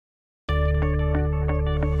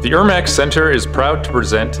The Ermac Centre is proud to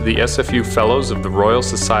present the SFU Fellows of the Royal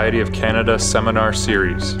Society of Canada Seminar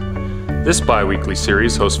Series. This bi-weekly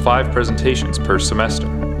series hosts 5 presentations per semester.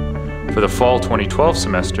 For the fall 2012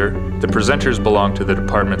 semester, the presenters belong to the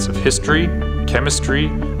Departments of History, Chemistry,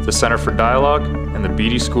 the Centre for Dialogue, and the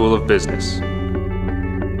Beatty School of Business.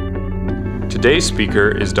 Today's speaker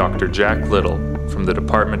is Dr. Jack Little from the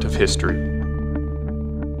Department of History.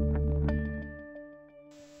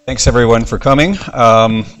 Thanks everyone for coming.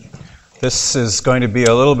 This is going to be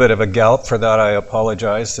a little bit of a gallop. For that I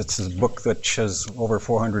apologize. It's a book that has over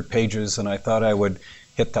 400 pages, and I thought I would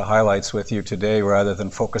hit the highlights with you today rather than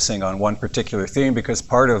focusing on one particular theme, because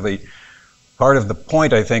part of the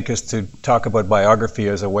point, I think, is to talk about biography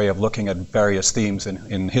as a way of looking at various themes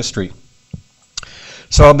in history.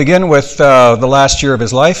 So I'll begin with the last year of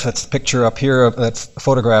his life. That's the picture up here. That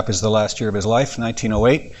photograph is the last year of his life,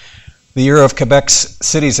 1908. The year of Quebec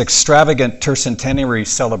City's extravagant tercentenary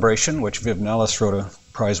celebration, which Viv Nellis wrote a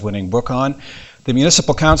prize-winning book on. The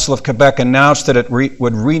Municipal Council of Quebec announced that it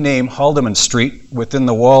would rename Haldimand Street within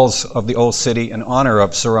the walls of the old city in honor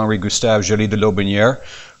of Sir Henri-Gustave Joly de Lotbinière,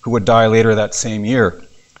 who would die later that same year.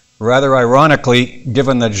 Rather ironically,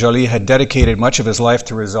 given that Joly had dedicated much of his life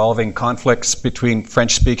to resolving conflicts between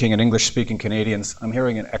French-speaking and English-speaking Canadians. I'm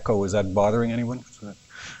hearing an echo. Is that bothering anyone?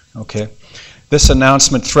 Okay. This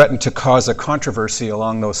announcement threatened to cause a controversy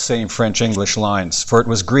along those same French-English lines, for it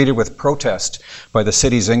was greeted with protest by the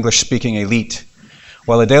city's English-speaking elite.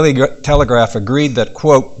 While the Daily Telegraph agreed that,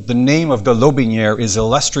 quote, the name of de Lotbinière is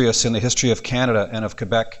illustrious in the history of Canada and of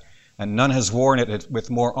Quebec, and none has worn it with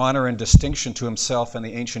more honor and distinction to himself and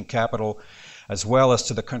the ancient capital, as well as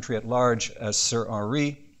to the country at large, as Sir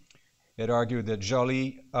Henri, it argued that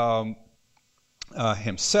Joly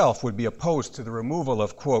himself would be opposed to the removal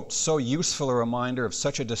of, quote, so useful a reminder of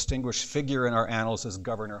such a distinguished figure in our annals as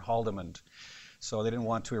Governor Haldimand. So they didn't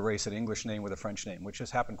want to erase an English name with a French name, which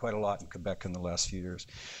has happened quite a lot in Quebec in the last few years.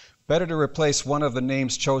 Better to replace one of the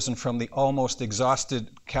names chosen from the almost exhausted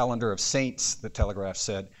calendar of saints, the Telegraph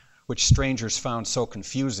said, which strangers found so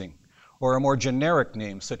confusing, or a more generic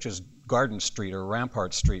name such as Garden Street or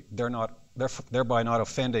Rampart Street, thereby not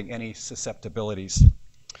offending any susceptibilities.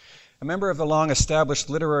 A member of the long-established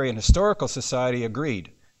Literary and Historical Society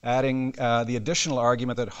agreed, adding the additional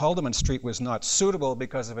argument that Haldimand Street was not suitable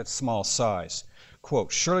because of its small size.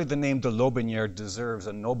 Quote, surely the name de Lotbinière deserves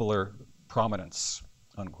a nobler prominence,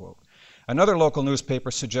 unquote. Another local newspaper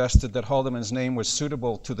suggested that Haldimand's name was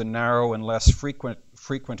suitable to the narrow and less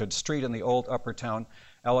frequented street in the old upper town,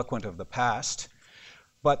 eloquent of the past.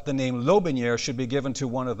 But the name Lotbinière should be given to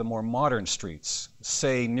one of the more modern streets,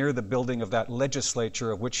 say near the building of that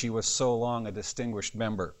legislature of which he was so long a distinguished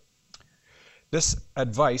member. This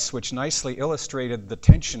advice, which nicely illustrated the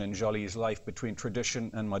tension in Joly's life between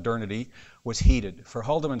tradition and modernity, was heeded, for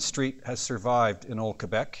Haldimand Street has survived in Old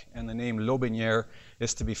Quebec, and the name Lotbinière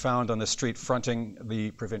is to be found on the street fronting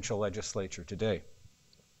the provincial legislature today.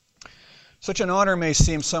 Such an honor may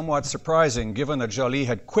seem somewhat surprising, given that Joly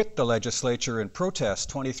had quit the legislature in protest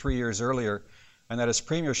 23 years earlier, and that his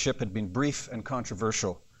premiership had been brief and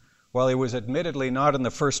controversial. While he was admittedly not in the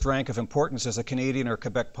first rank of importance as a Canadian or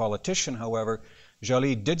Quebec politician, however,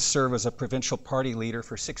 Joly did serve as a provincial party leader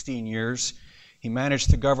for 16 years. He managed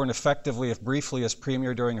to govern effectively, if briefly, as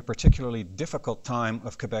premier during a particularly difficult time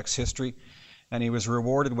of Quebec's history, and he was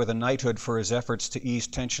rewarded with a knighthood for his efforts to ease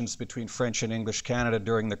tensions between French and English Canada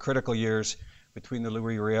during the critical years between the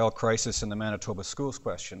Louis Riel crisis and the Manitoba schools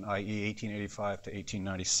question, i.e. 1885 to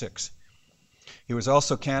 1896. He was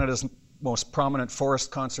also Canada's most prominent forest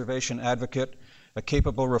conservation advocate, a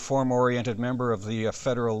capable reform-oriented member of the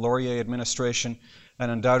federal Laurier administration,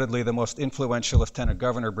 and undoubtedly the most influential lieutenant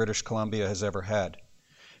governor British Columbia has ever had.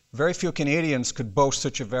 Very few Canadians could boast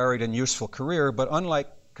such a varied and useful career, but unlike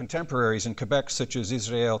contemporaries in Quebec such as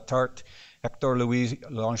Israel Tarte, Hector-Louis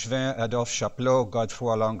Langevin, Adolphe Chapelot,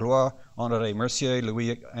 Godefroy Langlois, Honoré Mercier,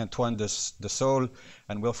 Louis-Antoine de Saules,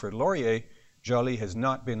 and Wilfrid Laurier, Joly has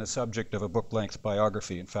not been the subject of a book-length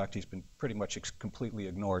biography. In fact, he's been pretty much completely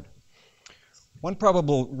ignored. One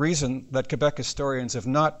probable reason that Quebec historians have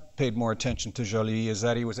not paid more attention to Joly is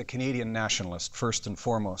that he was a Canadian nationalist, first and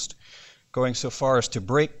foremost, going so far as to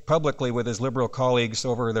break publicly with his Liberal colleagues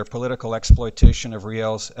over their political exploitation of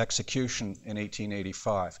Riel's execution in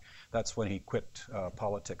 1885. That's when he quit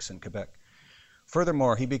politics in Quebec.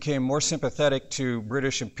 Furthermore, he became more sympathetic to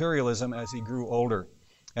British imperialism as he grew older,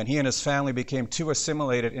 and he and his family became too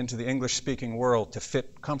assimilated into the English-speaking world to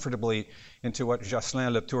fit comfortably into what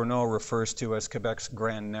Jocelyn Le Tourneau refers to as Quebec's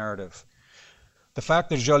grand narrative. The fact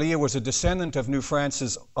that Joly was a descendant of New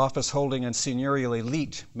France's office-holding and seigneurial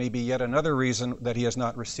elite may be yet another reason that he has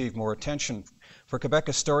not received more attention. For Quebec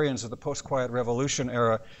historians of the post-Quiet Revolution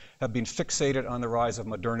era have been fixated on the rise of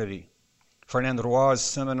modernity. Fernand Roy's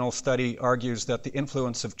seminal study argues that the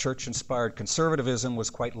influence of church-inspired conservatism was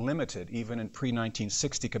quite limited, even in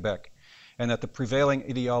pre-1960 Quebec, and that the prevailing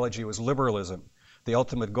ideology was liberalism, the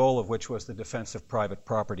ultimate goal of which was the defense of private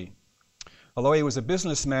property. Although he was a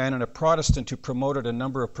businessman and a Protestant who promoted a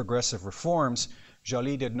number of progressive reforms,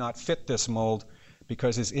 Joly did not fit this mold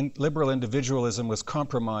because his liberal individualism was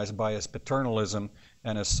compromised by his paternalism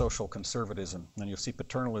and his social conservatism. And you'll see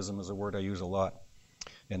paternalism is a word I use a lot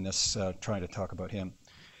in this, trying to talk about him.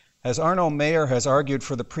 As Arnaud Mayer has argued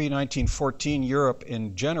for the pre-1914 Europe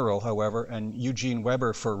in general, however, and Eugene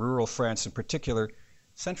Weber for rural France in particular,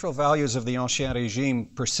 central values of the Ancien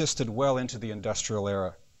Régime persisted well into the industrial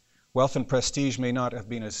era. Wealth and prestige may not have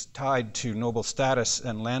been as tied to noble status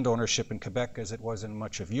and land ownership in Quebec as it was in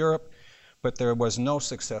much of Europe, but there was no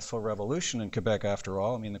successful revolution in Quebec after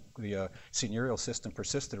all. I mean, the seigneurial system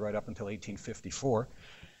persisted right up until 1854.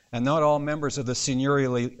 And not all members of the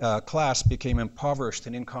seigneurial class became impoverished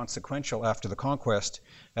and inconsequential after the conquest,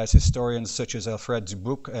 as historians such as Alfred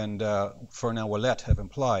Dubuc and Fernand Ouellet have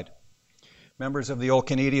implied. Members of the old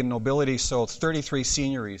Canadian nobility sold 33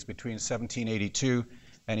 seigneuries between 1782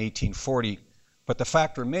 and 1840, but the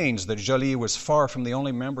fact remains that Joly was far from the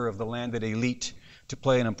only member of the landed elite to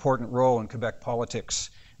play an important role in Quebec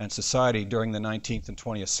politics and society during the 19th and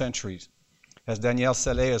 20th centuries. As Daniel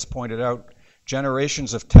Salé has pointed out,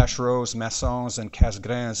 generations of Taschereaus, Massons, and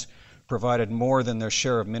Casgrains provided more than their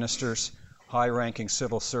share of ministers, high-ranking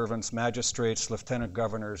civil servants, magistrates, lieutenant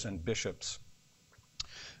governors, and bishops.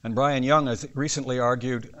 And Brian Young has recently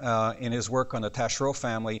argued in his work on the Taschereau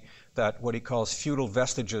family that what he calls feudal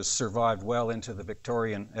vestiges survived well into the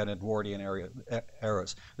Victorian and Edwardian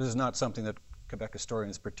eras. This is not something that Quebec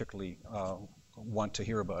historians particularly want to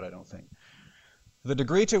hear about, I don't think. The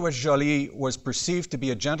degree to which Joly was perceived to be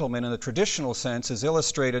a gentleman in the traditional sense is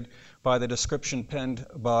illustrated by the description penned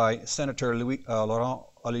by Senator Laurent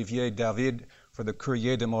Olivier David for the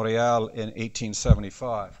Courrier de Montréal in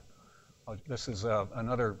 1875. This is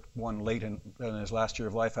another one late in his last year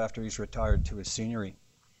of life after he's retired to his seigneury.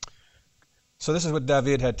 So this is what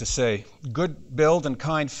David had to say. Good build and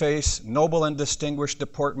kind face, noble and distinguished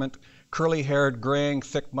deportment, curly-haired, graying,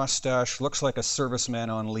 thick mustache, looks like a serviceman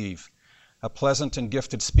on leave. A pleasant and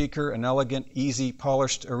gifted speaker, an elegant, easy,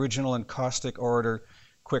 polished, original and caustic orator,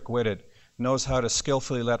 quick-witted, knows how to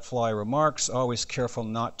skillfully let fly remarks, always careful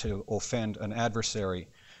not to offend an adversary.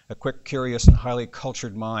 A quick, curious, and highly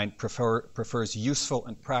cultured mind prefers useful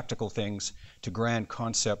and practical things to grand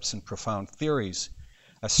concepts and profound theories.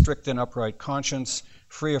 A strict and upright conscience,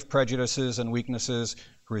 free of prejudices and weaknesses,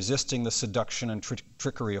 resisting the seduction and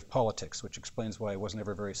trickery of politics, which explains why he wasn't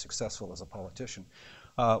ever very successful as a politician.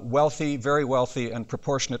 Wealthy, very wealthy, and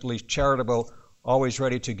proportionately charitable, always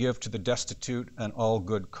ready to give to the destitute and all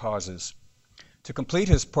good causes. To complete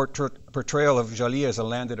his portrayal of Joly as a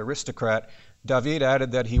landed aristocrat, David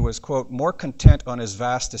added that he was, quote, more content on his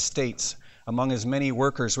vast estates among his many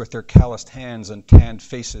workers with their calloused hands and tanned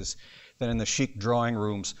faces than in the chic drawing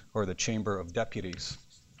rooms or the Chamber of Deputies,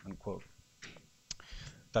 unquote.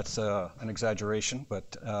 That's an exaggeration,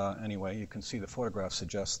 but anyway, you can see the photograph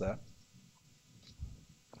suggests that.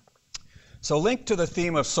 So linked to the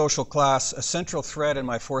theme of social class, a central thread in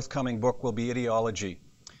my forthcoming book will be ideology.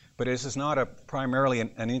 But this is not primarily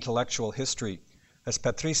an intellectual history. As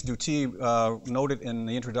Patrice Douty noted in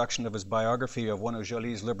the introduction of his biography of one of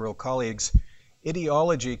Joly's liberal colleagues,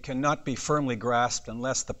 ideology cannot be firmly grasped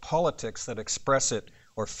unless the politics that express it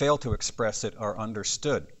or fail to express it are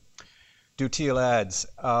understood. Douty adds,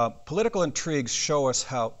 political intrigues show us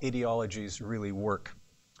how ideologies really work.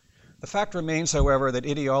 The fact remains, however, that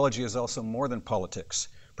ideology is also more than politics,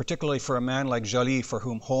 particularly for a man like Joly, for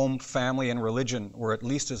whom home, family, and religion were at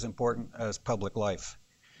least as important as public life.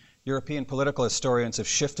 European political historians have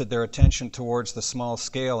shifted their attention towards the small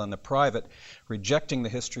scale and the private, rejecting the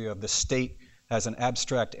history of the state as an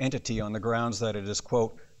abstract entity on the grounds that it is,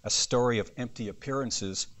 quote, a story of empty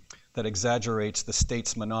appearances that exaggerates the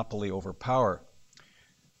state's monopoly over power.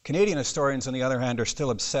 Canadian historians, on the other hand, are still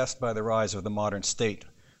obsessed by the rise of the modern state,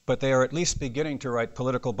 but they are at least beginning to write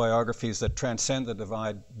political biographies that transcend the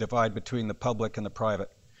divide between the public and the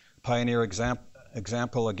private. Pioneer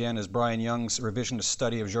example, again, is Brian Young's revisionist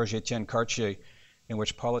study of Georges-Étienne Cartier, in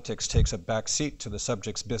which politics takes a back seat to the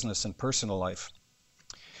subject's business and personal life.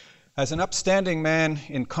 As an upstanding man,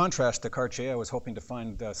 in contrast to Cartier, I was hoping to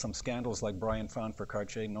find some scandals like Brian found for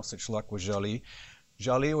Cartier, no such luck with Joly.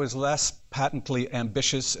 Joly was less patently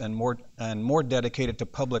ambitious and more dedicated to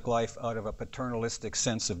public life out of a paternalistic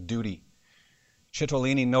sense of duty.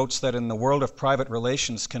 Cittolini notes that in the world of private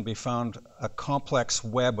relations can be found a complex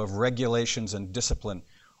web of regulations and discipline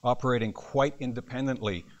operating quite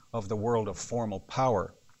independently of the world of formal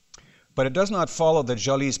power. But it does not follow that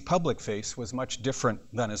Joly's public face was much different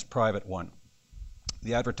than his private one.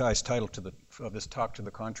 The advertised title of this talk to the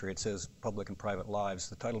contrary, it says Public and Private Lives.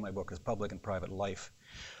 The title of my book is Public and Private Life.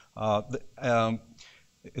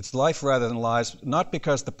 It's life rather than lives, not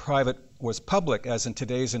because the private was public, as in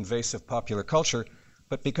today's invasive popular culture,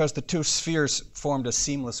 but because the two spheres formed a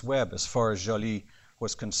seamless web as far as Joly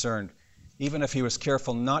was concerned, even if he was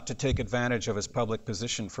careful not to take advantage of his public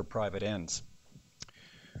position for private ends.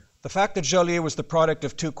 The fact that Joly was the product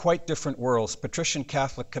of two quite different worlds, patrician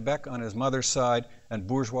Catholic Quebec on his mother's side and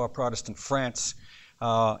bourgeois Protestant France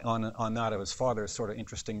on that of his father, a sort of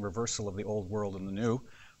interesting reversal of the old world and the new,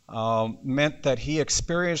 meant that he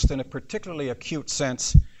experienced in a particularly acute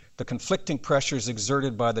sense the conflicting pressures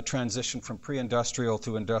exerted by the transition from pre-industrial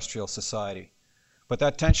to industrial society. But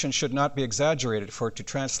that tension should not be exaggerated, for to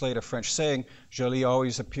translate a French saying, Joly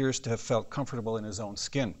always appears to have felt comfortable in his own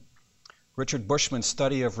skin. Richard Bushman's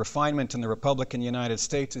study of refinement in the Republican United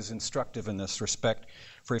States is instructive in this respect,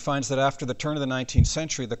 for he finds that after the turn of the 19th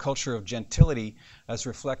century, the culture of gentility, as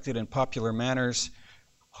reflected in popular manners,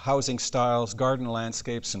 housing styles, garden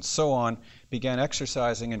landscapes, and so on, began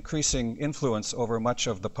exercising increasing influence over much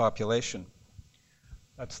of the population.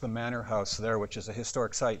 That's the Manor House there, which is a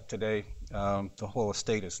historic site today. The whole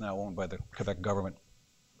estate is now owned by the Quebec government.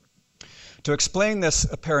 To explain this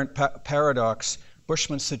apparent paradox,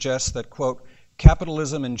 Bushman suggests that, quote,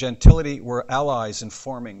 capitalism and gentility were allies in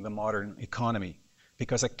forming the modern economy,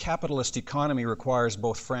 because a capitalist economy requires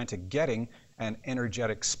both frantic getting and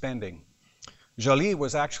energetic spending. Joly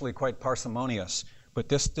was actually quite parsimonious, but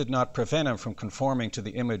this did not prevent him from conforming to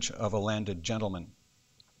the image of a landed gentleman.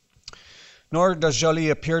 Nor does Joly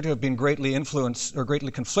appear to have been greatly influenced or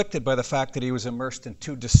greatly conflicted by the fact that he was immersed in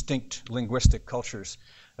two distinct linguistic cultures.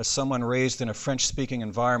 As someone raised in a French-speaking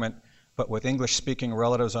environment, but with English-speaking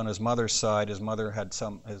relatives on his mother's side, his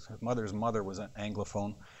mother's mother was an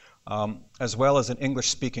Anglophone, as well as an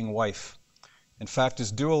English-speaking wife. In fact,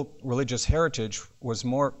 his dual religious heritage was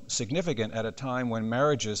more significant at a time when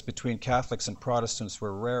marriages between Catholics and Protestants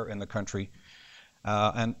were rare in the country,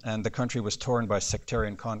 and the country was torn by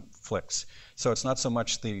sectarian conflicts. So it's not so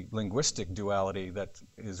much the linguistic duality that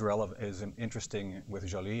is interesting with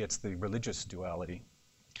Joly, it's the religious duality,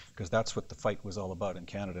 because that's what the fight was all about in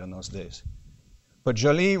Canada in those days. But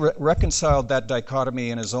Joly reconciled that dichotomy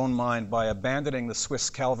in his own mind by abandoning the Swiss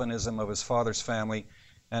Calvinism of his father's family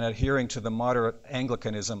and adhering to the moderate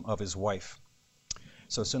Anglicanism of his wife.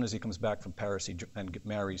 So as soon as he comes back from Paris and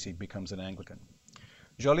marries, he becomes an Anglican.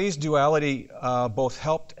 Joly's duality both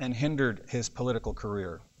helped and hindered his political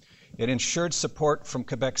career. It ensured support from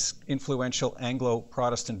Quebec's influential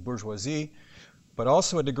Anglo-Protestant bourgeoisie, but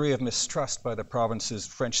also a degree of mistrust by the province's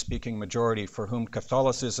French-speaking majority, for whom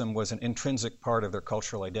Catholicism was an intrinsic part of their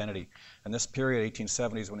cultural identity. And this period,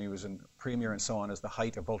 1870s, when he was in premier and so on, is the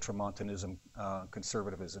height of ultramontanism,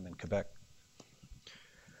 conservatism in Quebec.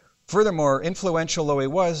 Furthermore, influential though he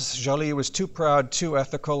was, Joly was too proud, too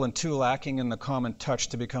ethical, and too lacking in the common touch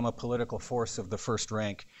to become a political force of the first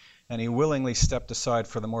rank, and he willingly stepped aside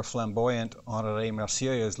for the more flamboyant Honoré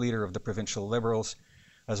Mercier as leader of the provincial Liberals,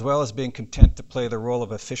 as well as being content to play the role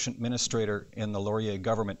of efficient administrator in the Laurier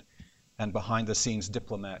government and behind-the-scenes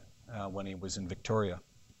diplomat when he was in Victoria.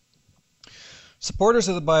 Supporters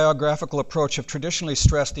of the biographical approach have traditionally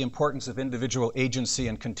stressed the importance of individual agency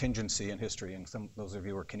and contingency in history, and those of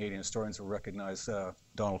you who are Canadian historians will recognize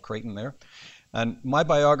Donald Creighton there. And my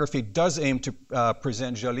biography does aim to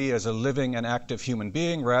present Joly as a living and active human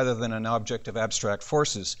being rather than an object of abstract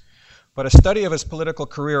forces. But a study of his political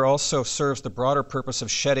career also serves the broader purpose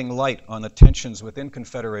of shedding light on the tensions within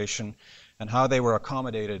Confederation and how they were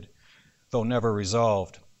accommodated, though never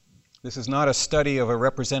resolved. This is not a study of a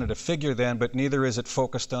representative figure then, but neither is it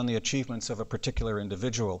focused on the achievements of a particular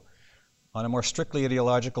individual. On a more strictly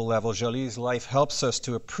ideological level, Joly's life helps us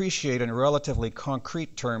to appreciate in relatively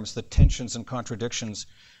concrete terms the tensions and contradictions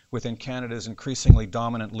within Canada's increasingly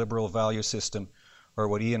dominant liberal value system, or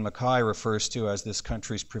what Ian Mackay refers to as this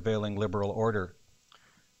country's prevailing liberal order.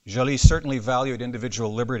 Joly certainly valued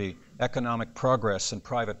individual liberty, economic progress, and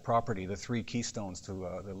private property, the three keystones to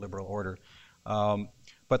the liberal order.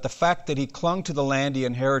 But the fact that he clung to the land he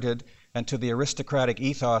inherited and to the aristocratic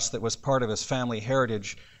ethos that was part of his family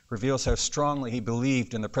heritage reveals how strongly he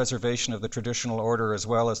believed in the preservation of the traditional order as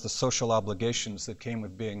well as the social obligations that came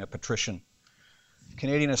with being a patrician.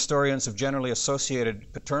 Canadian historians have generally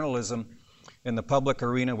associated paternalism in the public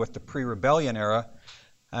arena with the pre-rebellion era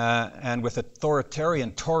and with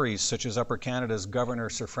authoritarian Tories such as Upper Canada's Governor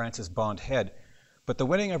Sir Francis Bond Head. But the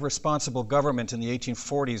winning of responsible government in the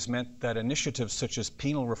 1840s meant that initiatives such as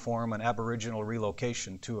penal reform and Aboriginal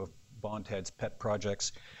relocation, two of Bond Head's pet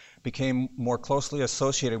projects, became more closely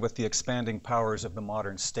associated with the expanding powers of the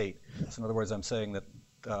modern state. So in other words, I'm saying that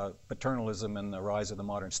paternalism and the rise of the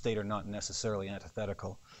modern state are not necessarily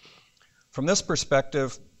antithetical. From this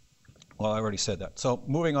perspective, well, I already said that. So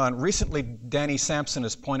moving on, recently Danny Sampson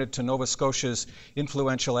has pointed to Nova Scotia's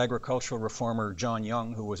influential agricultural reformer John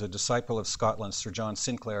Young, who was a disciple of Scotland's Sir John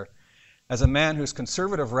Sinclair, as a man whose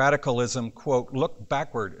conservative radicalism, quote, looked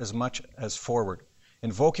backward as much as forward,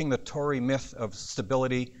 invoking the Tory myth of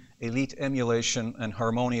stability, elite emulation, and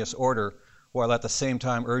harmonious order, while at the same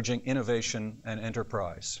time urging innovation and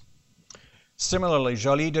enterprise. Similarly,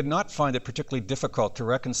 Joly did not find it particularly difficult to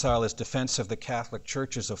reconcile his defense of the Catholic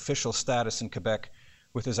Church's official status in Quebec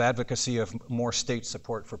with his advocacy of more state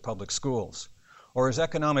support for public schools, or his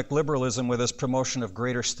economic liberalism with his promotion of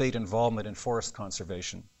greater state involvement in forest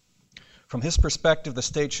conservation. From his perspective, the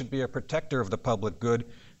state should be a protector of the public good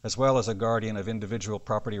as well as a guardian of individual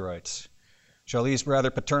property rights. Joly's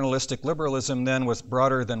rather paternalistic liberalism then was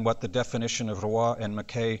broader than what the definition of Roy and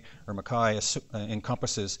Mackay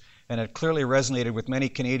encompasses, and it clearly resonated with many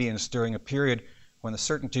Canadians during a period when the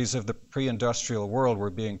certainties of the pre-industrial world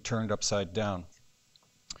were being turned upside down.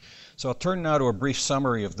 So I'll turn now to a brief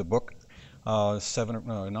summary of the book,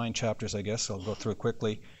 9 chapters, I guess. I'll go through it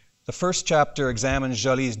quickly. The first chapter examines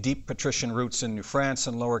Joly's deep patrician roots in New France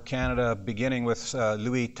and Lower Canada, beginning with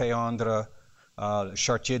Louis Théandre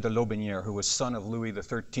Chartier de Lotbinière, who was son of Louis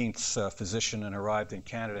XIII's physician and arrived in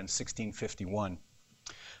Canada in 1651.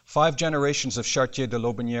 5 generations of Chartier de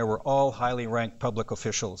Lotbinière were all highly ranked public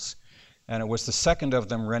officials, and it was the second of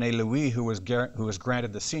them, René Louis, who was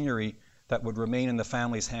granted the seigneury that would remain in the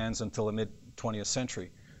family's hands until the mid-20th century.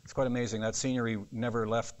 It's quite amazing. That seigneury never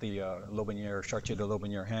left the Chartier de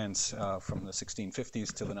Lotbinière hands from the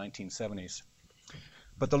 1650s to the 1970s.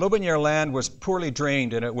 But the Lotbinière land was poorly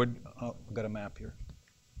drained, and it would, I've got a map here.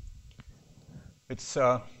 It's,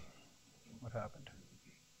 what happened?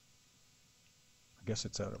 I guess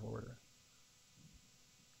it's out of order.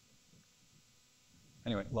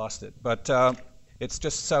 Anyway, lost it. But it's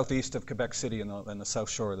just southeast of Quebec City in the south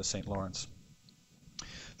shore of the St. Lawrence.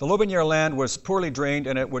 The Lotbinière land was poorly drained,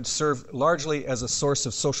 and it would serve largely as a source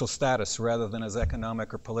of social status rather than as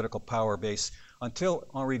economic or political power base until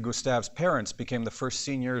Henri-Gustave's parents became the first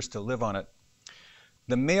seigneurs to live on it.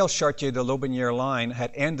 The male Chartier de Lotbinière line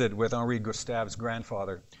had ended with Henri-Gustave's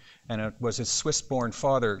grandfather, and it was his Swiss-born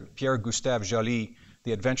father, Pierre-Gustave Joly,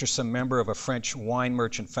 the adventuresome member of a French wine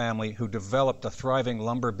merchant family who developed a thriving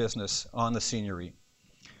lumber business on the seigneury.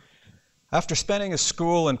 After spending his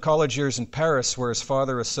school and college years in Paris, where his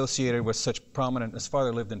father associated with such prominent, his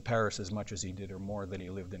father lived in Paris as much as he did, or more than he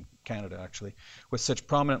lived in Canada actually, with such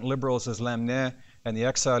prominent liberals as Lamennais and the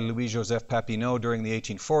exile Louis-Joseph Papineau during the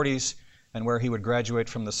 1840s, and where he would graduate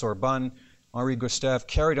from the Sorbonne, Henri-Gustave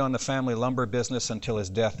carried on the family lumber business until his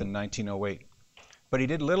death in 1908. But he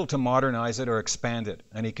did little to modernize it or expand it,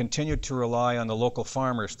 and he continued to rely on the local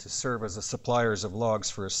farmers to serve as the suppliers of logs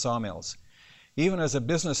for his sawmills. Even as a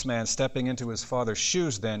businessman stepping into his father's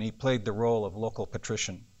shoes then, he played the role of local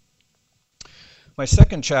patrician. My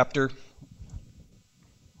second chapter,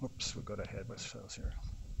 whoops, we got ahead of ourselves here,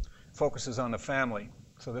 focuses on the family.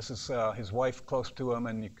 So this is his wife close to him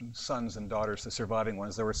and sons and daughters, the surviving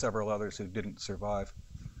ones. There were several others who didn't survive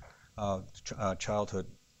childhood.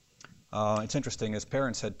 It's interesting, his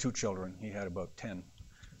parents had 2 children. He had about 10.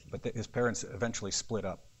 But his parents eventually split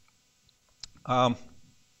up.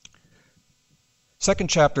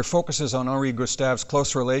 Second chapter focuses on Henri-Gustave's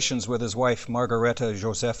close relations with his wife, Margareta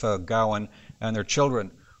Josepha Gowan, and their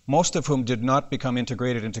children, most of whom did not become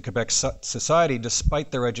integrated into Quebec society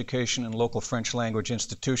despite their education in local French language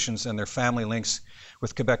institutions and their family links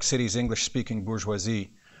with Quebec City's English-speaking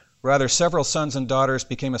bourgeoisie. Rather, several sons and daughters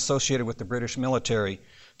became associated with the British military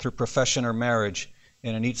through profession or marriage,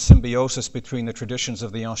 in a neat symbiosis between the traditions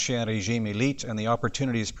of the Ancien Régime elite and the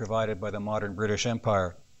opportunities provided by the modern British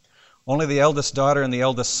Empire. Only the eldest daughter and the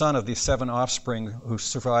eldest son of these 7 offspring who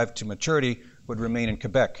survived to maturity would remain in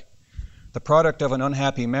Quebec. The product of an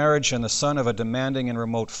unhappy marriage and the son of a demanding and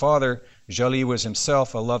remote father, Joly was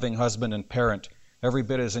himself a loving husband and parent, every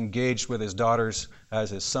bit as engaged with his daughters as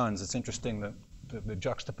his sons. It's interesting the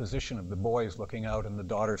juxtaposition of the boys looking out and the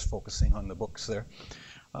daughters focusing on the books there.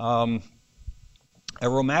 A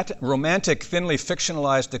romantic, thinly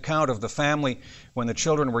fictionalized account of the family when the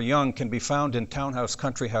children were young can be found in Townhouse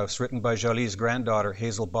Country House, written by Joly's granddaughter,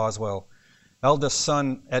 Hazel Boswell. Eldest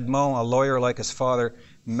son, Edmond, a lawyer like his father,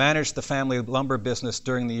 managed the family lumber business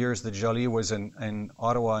during the years that Joly was in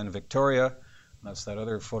Ottawa and Victoria. That's that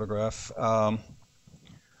other photograph.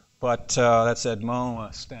 That's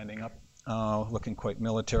Edmond standing up, looking quite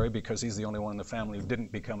military because he's the only one in the family who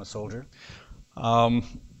didn't become a soldier. But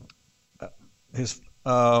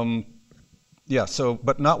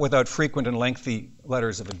not without frequent and lengthy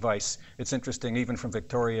letters of advice. It's interesting, even from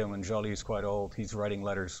Victoria, when Joly's quite old, he's writing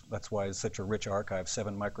letters. That's why it's such a rich archive,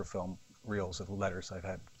 7 microfilm reels of letters I've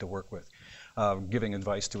had to work with, giving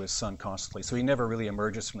advice to his son constantly. So he never really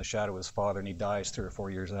emerges from the shadow of his father, and he dies 3 or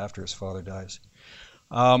 4 years after his father dies.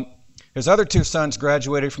 His other 2 sons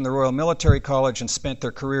graduated from the Royal Military College and spent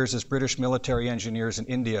their careers as British military engineers in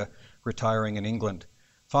India, retiring in England.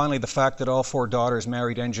 Finally, the fact that all 4 daughters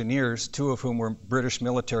married engineers, 2 of whom were British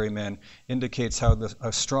military men, indicates how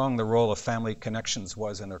strong the role of family connections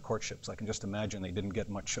was in their courtships. I can just imagine they didn't get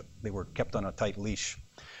much, they were kept on a tight leash.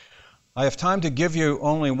 I have time to give you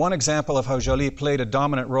only one example of how Joly played a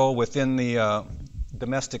dominant role within the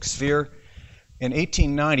domestic sphere. In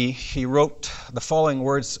 1890, he wrote the following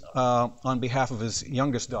words on behalf of his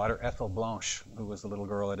youngest daughter, Ethel Blanche, who was the little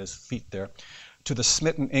girl at his feet there, to the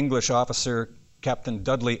smitten English officer, Captain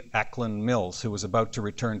Dudley Ackland Mills, who was about to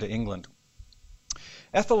return to England.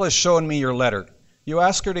 Ethel has shown me your letter. You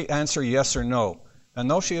ask her to answer yes or no, and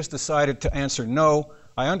though she has decided to answer no,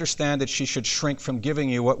 I understand that she should shrink from giving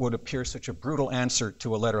you what would appear such a brutal answer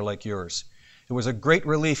to a letter like yours. It was a great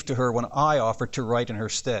relief to her when I offered to write in her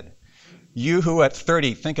stead. You who at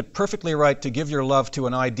 30 think it perfectly right to give your love to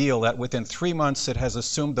an ideal that within 3 months it has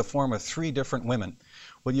assumed the form of 3 different women,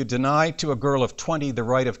 will you deny to a girl of 20 the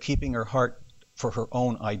right of keeping her heart for her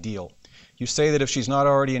own ideal? You say that if she's not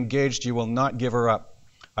already engaged, you will not give her up.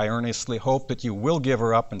 I earnestly hope that you will give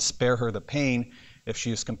her up and spare her the pain if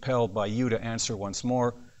she is compelled by you to answer once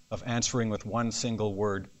more, of answering with one single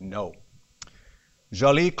word, no.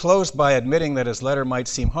 Joly closed by admitting that his letter might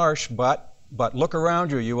seem harsh, but look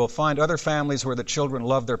around you. You will find other families where the children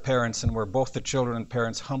love their parents and where both the children and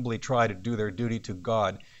parents humbly try to do their duty to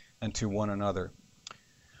God and to one another.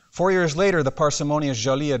 4 years later, the parsimonious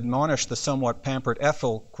Joly admonished the somewhat pampered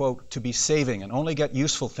Ethel, quote, to be saving and only get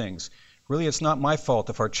useful things. Really, it's not my fault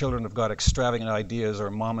if our children have got extravagant ideas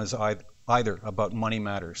or mamas either about money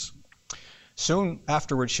matters. Soon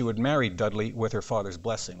afterwards, she would marry Dudley with her father's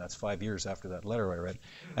blessing. That's 5 years after that letter I read,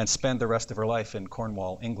 and spend the rest of her life in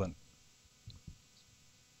Cornwall, England.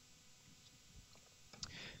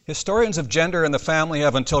 Historians of gender and the family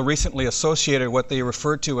have until recently associated what they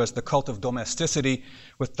referred to as the cult of domesticity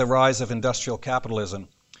with the rise of industrial capitalism.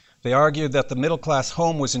 They argued that the middle-class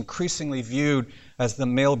home was increasingly viewed as the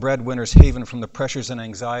male breadwinner's haven from the pressures and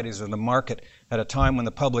anxieties of the market at a time when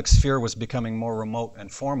the public sphere was becoming more remote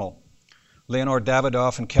and formal. Leonore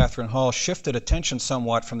Davidoff and Catherine Hall shifted attention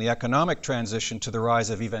somewhat from the economic transition to the rise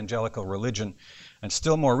of evangelical religion, and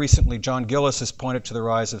still more recently, John Gillis has pointed to the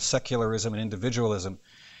rise of secularism and individualism,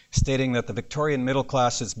 stating that the Victorian middle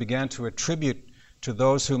classes began to attribute to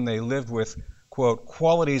those whom they lived with, quote,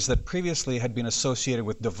 qualities that previously had been associated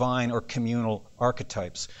with divine or communal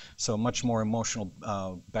archetypes, so much more emotional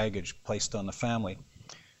baggage placed on the family.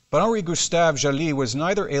 But Henri-Gustave Joly was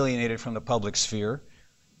neither alienated from the public sphere,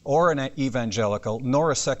 or an evangelical,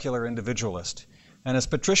 nor a secular individualist, and his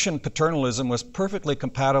patrician paternalism was perfectly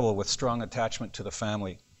compatible with strong attachment to the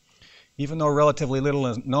family. Even though relatively little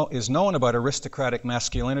is known about aristocratic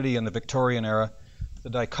masculinity in the Victorian era, the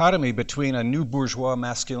dichotomy between a new bourgeois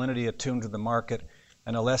masculinity attuned to the market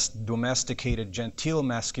and a less domesticated genteel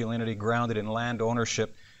masculinity grounded in land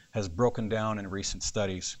ownership has broken down in recent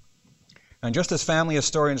studies. And just as family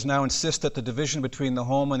historians now insist that the division between the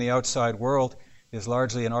home and the outside world is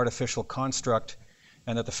largely an artificial construct,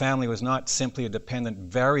 and that the family was not simply a dependent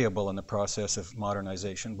variable in the process of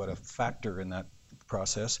modernization, but a factor in that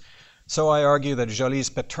process, so I argue that Joly's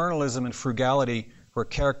paternalism and frugality were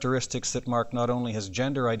characteristics that marked not only his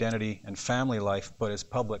gender identity and family life, but his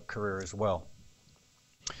public career as well.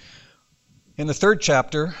 In the 3rd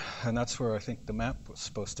chapter, and that's where I think the map was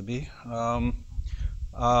supposed to be,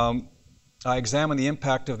 I examine the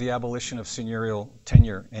impact of the abolition of seigneurial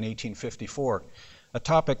tenure in 1854, a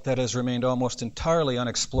topic that has remained almost entirely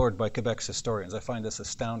unexplored by Quebec's historians. I find this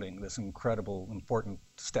astounding, this incredible, important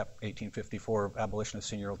step, 1854, of abolition of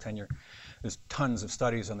seigneurial tenure. There's tons of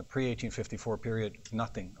studies on the pre-1854 period,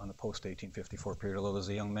 nothing on the post-1854 period, although there's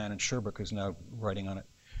a young man in Sherbrooke who's now writing on it.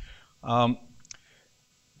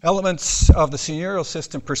 Elements of the seigneurial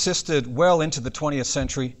system persisted well into the 20th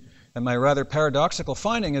century, And my rather paradoxical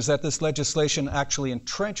finding is that this legislation actually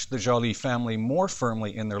entrenched the Joly family more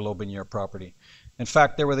firmly in their Lotbinière property. In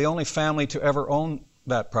fact, they were the only family to ever own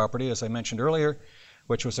that property, as I mentioned earlier,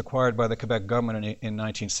 which was acquired by the Quebec government in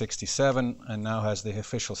 1967 and now has the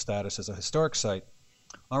official status as a historic site.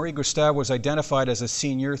 Henri-Gustave was identified as a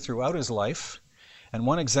seigneur throughout his life, and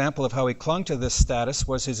one example of how he clung to this status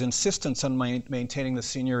was his insistence on maintaining the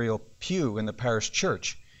seigneurial pew in the parish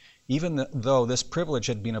church, even though this privilege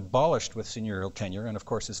had been abolished with seigneurial tenure, and of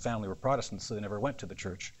course his family were Protestants, so they never went to the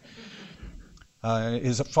church.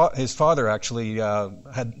 His father actually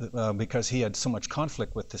because he had so much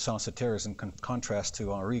conflict with the censitaires in contrast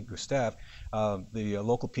to Henri-Gustave, the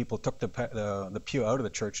local people took the pew out of the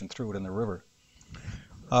church and threw it in the river.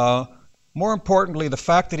 More importantly, the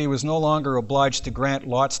fact that he was no longer obliged to grant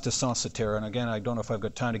lots to censitaires, and again, I don't know if I've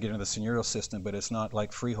got time to get into the seigneurial system, but it's not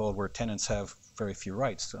like freehold where tenants have very few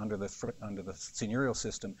rights. Under the seigneurial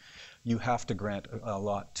system, you have to grant a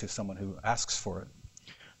lot to someone who asks for it.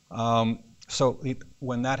 So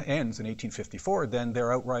when that ends in 1854, then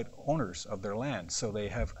they're outright owners of their land, so they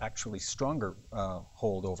have actually stronger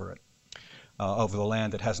hold over it, over the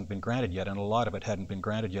land that hasn't been granted yet, and a lot of it hadn't been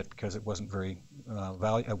granted yet because it wasn't very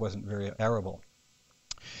arable.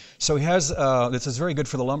 So he has, this is very good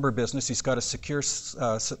for the lumber business. He's got a secure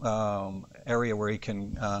area where he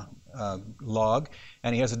can log,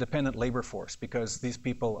 and he has a dependent labor force because these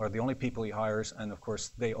people are the only people he hires, and of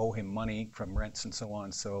course they owe him money from rents and so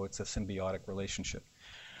on, so it's a symbiotic relationship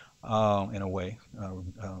in a way,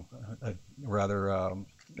 a rather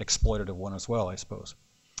exploitative one as well, I suppose.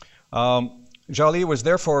 Joly was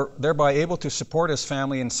thereby able to support his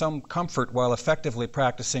family in some comfort while effectively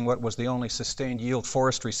practicing what was the only sustained yield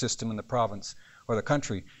forestry system in the province or the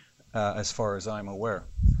country, as far as I'm aware.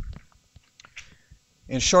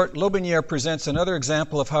 In short, Lotbinière presents another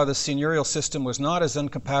example of how the seigneurial system was not as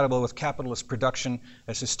incompatible with capitalist production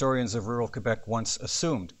as historians of rural Quebec once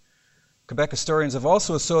assumed. Quebec historians have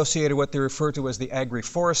also associated what they refer to as the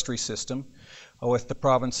agri-forestry system with the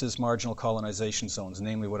province's marginal colonization zones,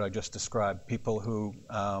 namely what I just described, people who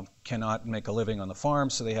cannot make a living on the farm,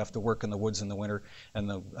 so they have to work in the woods in the winter,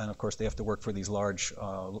 and of course they have to work for these large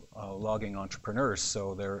logging entrepreneurs,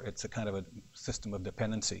 so it's a kind of a system of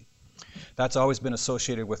dependency. That's always been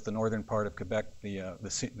associated with the northern part of Quebec,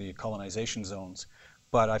 the colonization zones,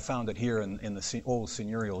 but I found it here in the old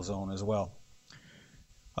seigneurial zone as well.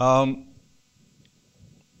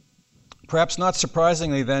 Perhaps not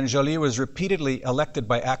surprisingly then, Joly was repeatedly elected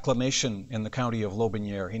by acclamation in the county of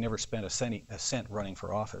Lotbinière. He never spent a cent running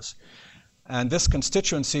for office. And this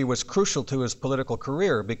constituency was crucial to his political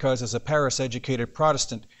career because as a Paris-educated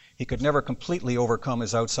Protestant, he could never completely overcome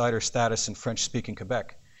his outsider status in French-speaking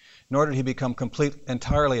Quebec, nor did he become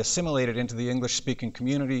entirely assimilated into the English-speaking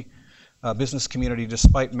community, business community,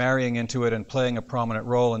 despite marrying into it and playing a prominent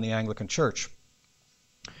role in the Anglican Church.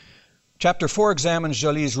 Chapter 4 examines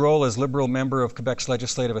Joly's role as Liberal member of Quebec's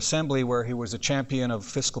Legislative Assembly, where he was a champion of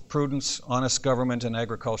fiscal prudence, honest government, and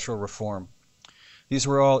agricultural reform. These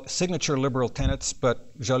were all signature Liberal tenets,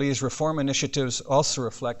 but Joly's reform initiatives also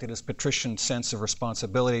reflected his patrician sense of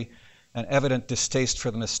responsibility and evident distaste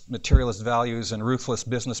for the materialist values and ruthless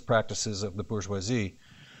business practices of the bourgeoisie.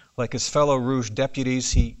 Like his fellow Rouge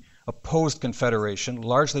deputies, he opposed Confederation,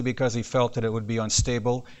 largely because he felt that it would be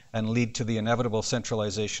unstable and lead to the inevitable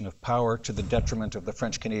centralization of power to the detriment of the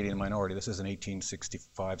French-Canadian minority. This is in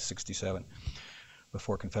 1865-67,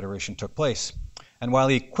 before Confederation took place. And while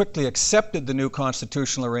he quickly accepted the new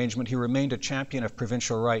constitutional arrangement, he remained a champion of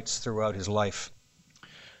provincial rights throughout his life.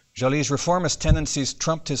 Joly's reformist tendencies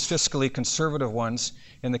trumped his fiscally conservative ones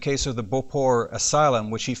in the case of the Beauport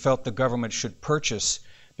Asylum, which he felt the government should purchase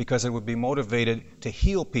because it would be motivated to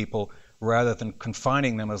heal people rather than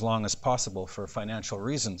confining them as long as possible for financial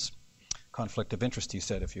reasons. Conflict of interest, he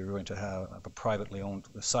said, if you're going to have a privately owned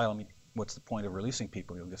asylum, what's the point of releasing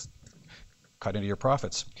people? You'll just cut into your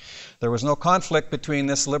profits. There was no conflict between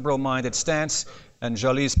this liberal-minded stance and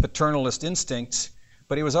Joly's paternalist instincts,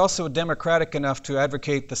 but he was also democratic enough to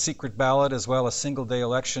advocate the secret ballot as well as single-day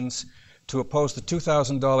elections, to oppose the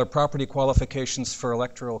 $2,000 property qualifications for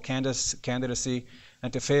electoral candidacy,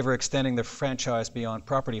 and to favor extending the franchise beyond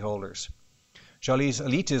property holders. Joly's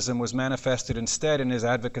elitism was manifested instead in his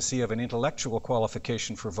advocacy of an intellectual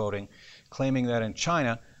qualification for voting, claiming that in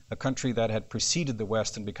China, a country that had preceded the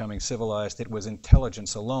West in becoming civilized, it was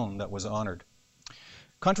intelligence alone that was honored.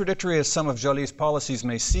 Contradictory as some of Joly's policies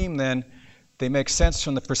may seem then, they make sense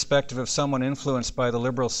from the perspective of someone influenced by the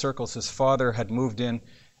liberal circles his father had moved in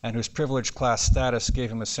and whose privileged class status gave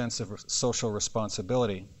him a sense of social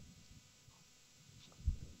responsibility.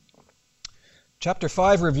 Chapter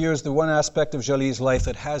 5 reviews the one aspect of Joly's life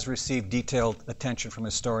that has received detailed attention from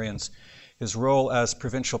historians, his role as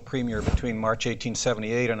provincial premier between March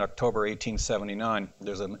 1878 and October 1879.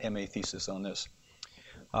 There's an MA thesis on this.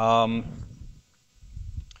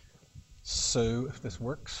 So if this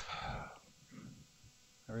works,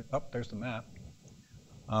 there's the map.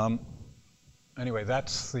 Anyway,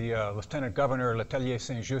 that's the Lieutenant Governor Letellier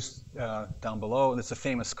Saint-Just down below. It's a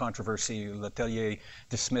famous controversy. Letellier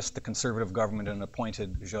dismissed the Conservative government and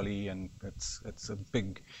appointed Joly, and it's a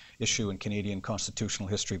big issue in Canadian constitutional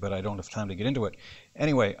history, but I don't have time to get into it.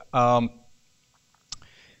 Anyway,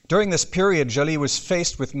 during this period, Joly was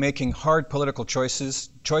faced with making hard political choices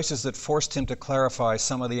that forced him to clarify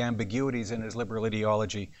some of the ambiguities in his liberal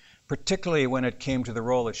ideology, particularly when it came to the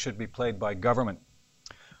role that should be played by government.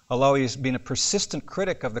 Although he's been a persistent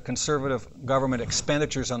critic of the Conservative government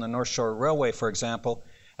expenditures on the North Shore Railway, for example,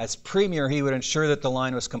 as premier he would ensure that the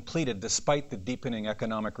line was completed despite the deepening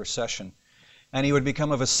economic recession. And he would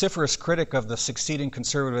become a vociferous critic of the succeeding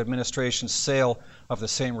Conservative administration's sale of the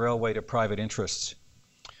same railway to private interests.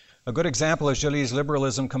 A good example of Joly's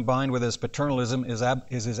liberalism combined with his paternalism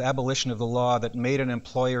is his abolition of the law that made an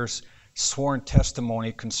employer's sworn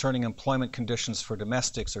testimony concerning employment conditions for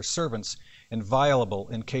domestics or servants inviolable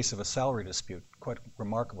in case of a salary dispute. Quite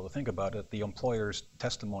remarkable to think about it. The employer's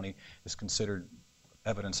testimony is considered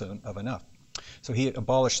evidence of enough. So he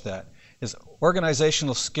abolished that. His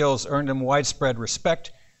organizational skills earned him widespread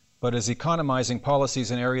respect, but his economizing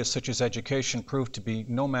policies in areas such as education proved to be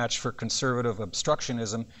no match for conservative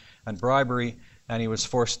obstructionism and bribery, and he was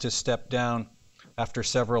forced to step down after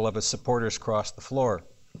several of his supporters crossed the floor.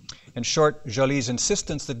 In short, Joly's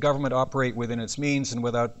insistence that government operate within its means and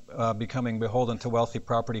without becoming beholden to wealthy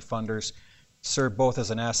property funders served both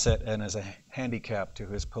as an asset and as a handicap to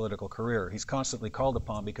his political career. He's constantly called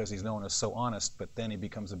upon because he's known as so honest, but then he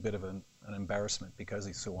becomes a bit of an embarrassment because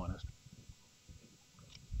he's so honest,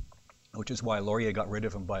 which is why Laurier got rid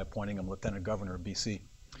of him by appointing him Lieutenant Governor of BC.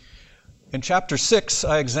 In Chapter 6,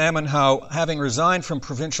 I examine how, having resigned from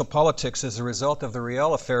provincial politics as a result of the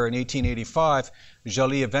Riel affair in 1885,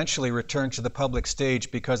 Joly eventually returned to the public stage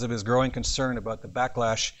because of his growing concern about the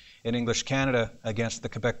backlash in English Canada against the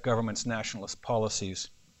Quebec government's nationalist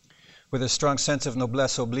policies. With a strong sense of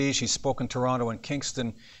noblesse oblige, he spoke in Toronto and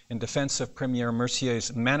Kingston in defense of Premier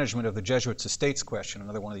Mercier's management of the Jesuits' estates question,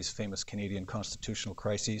 another one of these famous Canadian constitutional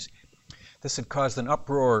crises. This had caused an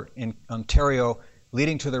uproar in Ontario,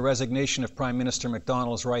 leading to the resignation of Prime Minister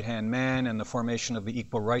Macdonald's right-hand man and the formation of the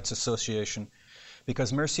Equal Rights Association,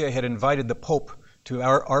 because Mercier had invited the Pope to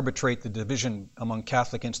arbitrate the division among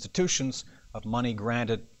Catholic institutions of money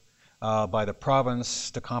granted by the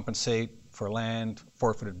province to compensate for land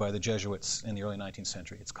forfeited by the Jesuits in the early 19th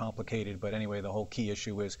century. It's complicated, but anyway, the whole key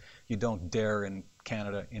issue is you don't dare in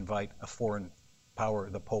Canada invite a foreign power,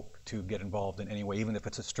 the Pope, to get involved in any way, even if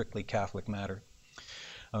it's a strictly Catholic matter.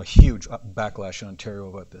 A huge backlash in Ontario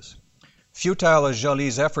about this. Futile as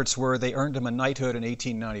Joly's efforts were, they earned him a knighthood in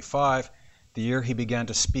 1895, the year he began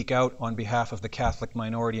to speak out on behalf of the Catholic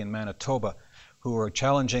minority in Manitoba, who were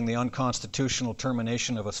challenging the unconstitutional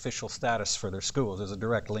termination of official status for their schools. There's a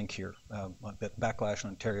direct link here. That backlash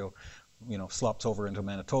in Ontario, slops over into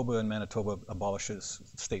Manitoba, and Manitoba abolishes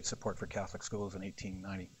state support for Catholic schools in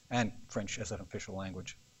 1890, and French as an official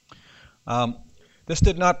language. This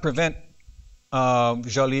did not prevent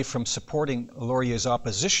Joly from supporting Laurier's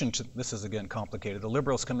opposition to, this is again complicated, the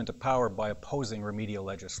Liberals come into power by opposing remedial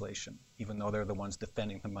legislation, even though they're the ones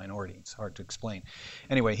defending the minority. It's hard to explain.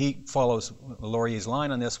 Anyway, he follows Laurier's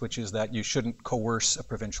line on this, which is that you shouldn't coerce a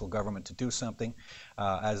provincial government to do something.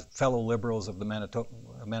 As fellow Liberals of the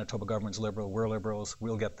Manitoba government's we're Liberals,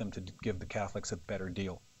 we'll get them to give the Catholics a better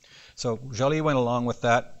deal. So Joly went along with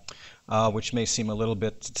that, which may seem a little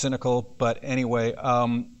bit cynical, but anyway,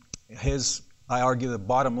 I argue the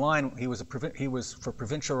bottom line, he was for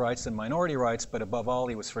provincial rights and minority rights, but above all,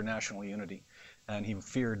 he was for national unity. And he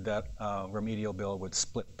feared that remedial bill would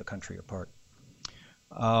split the country apart.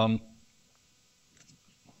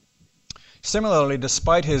 Similarly,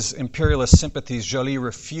 despite his imperialist sympathies, Joly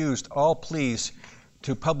refused all pleas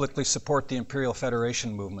to publicly support the Imperial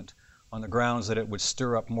Federation movement on the grounds that it would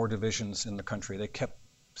stir up more divisions in the country. They kept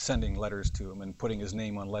sending letters to him and putting his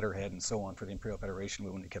name on letterhead and so on for the Imperial Federation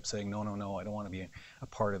movement. He kept saying, no, no, no, I don't want to be a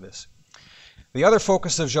part of this. The other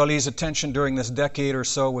focus of Joly's attention during this decade or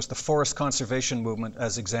so was the forest conservation movement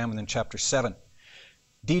as examined in Chapter 7.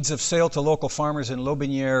 Deeds of sale to local farmers in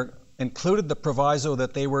Lotbinière included the proviso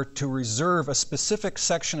that they were to reserve a specific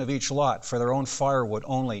section of each lot for their own firewood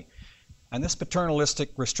only. And this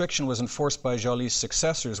paternalistic restriction was enforced by Joly's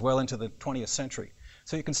successors well into the 20th century.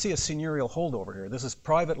 So you can see a seigneurial holdover here. This is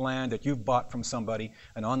private land that you've bought from somebody,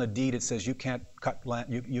 and on the deed it says you can't cut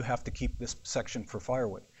land, you have to keep this section for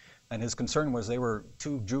firewood. And his concern was they were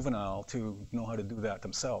too juvenile to know how to do that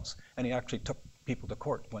themselves. And he actually took people to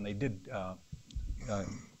court when they did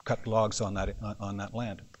cut logs on that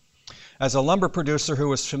land. As a lumber producer who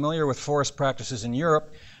was familiar with forest practices in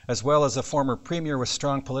Europe, as well as a former premier with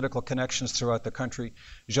strong political connections throughout the country,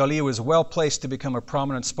 Joly was well placed to become a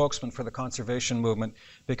prominent spokesman for the conservation movement,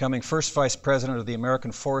 becoming first vice president of the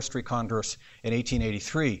American Forestry Congress in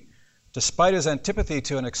 1883. Despite his antipathy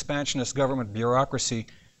to an expansionist government bureaucracy,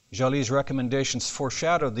 Joly's recommendations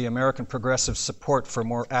foreshadowed the American progressive support for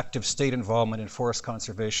more active state involvement in forest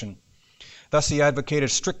conservation. Thus, he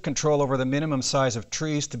advocated strict control over the minimum size of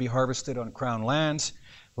trees to be harvested on Crown lands,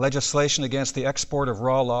 legislation against the export of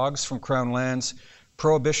raw logs from Crown lands,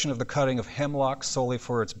 prohibition of the cutting of hemlock solely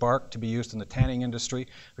for its bark to be used in the tanning industry,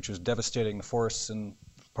 which was devastating the forests in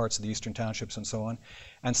parts of the eastern townships and so on,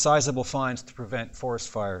 and sizable fines to prevent forest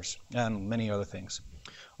fires, and many other things.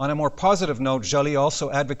 On a more positive note, Joly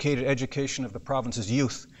also advocated education of the province's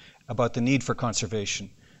youth about the need for conservation,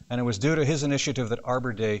 and it was due to his initiative that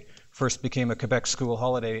Arbor Day first became a Quebec school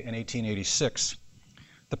holiday in 1886.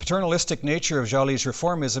 The paternalistic nature of Joly's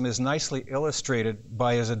reformism is nicely illustrated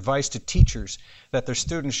by his advice to teachers that their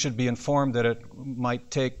students should be informed that it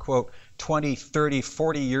might take, quote, 20, 30,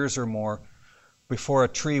 40 years or more before a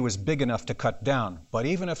tree was big enough to cut down. But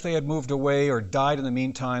even if they had moved away or died in the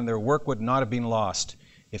meantime, their work would not have been lost.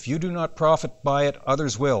 If you do not profit by it,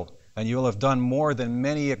 others will, and you will have done more than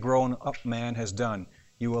many a grown-up man has done.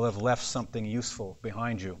 You will have left something useful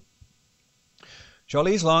behind you.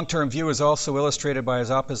 Joly's long-term view is also illustrated by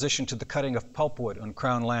his opposition to the cutting of pulpwood on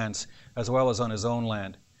Crown lands, as well as on his own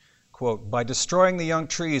land. Quote, by destroying the young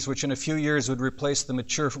trees, which in a few years would replace the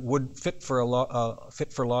mature wood fit for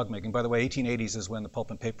log making. By the way, 1880s is when the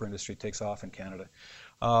pulp and paper industry takes off in Canada.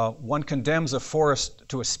 One condemns a forest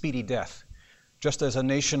to a speedy death, just as a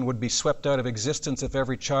nation would be swept out of existence if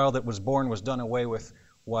every child that was born was done away with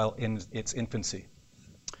while in its infancy.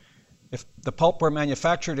 If the pulp were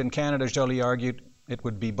manufactured in Canada, Joly argued, it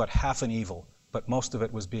would be but half an evil, but most of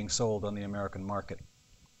it was being sold on the American market.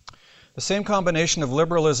 The same combination of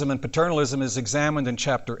liberalism and paternalism is examined in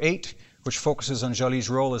Chapter 8, which focuses on Joly's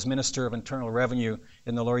role as Minister of Internal Revenue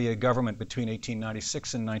in the Laurier government between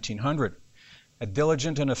 1896 and 1900. A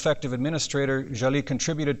diligent and effective administrator, Joly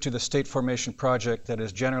contributed to the state formation project that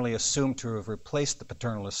is generally assumed to have replaced the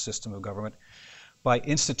paternalist system of government by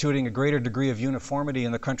instituting a greater degree of uniformity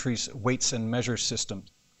in the country's weights and measures system.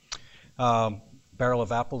 Barrel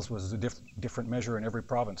of apples was a different measure in every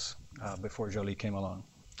province before Joly came along.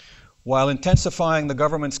 While intensifying the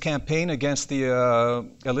government's campaign against the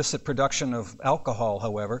illicit production of alcohol,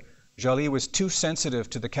 however, Joly was too sensitive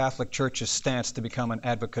to the Catholic Church's stance to become an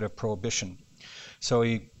advocate of prohibition. So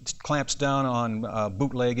he clamps down on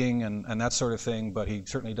bootlegging and that sort of thing, but he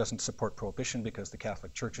certainly doesn't support prohibition because the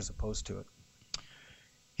Catholic Church is opposed to it.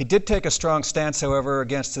 He did take a strong stance, however,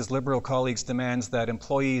 against his liberal colleagues' demands that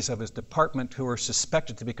employees of his department who were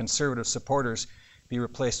suspected to be conservative supporters be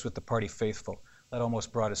replaced with the party faithful. That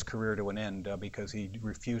almost brought his career to an end because he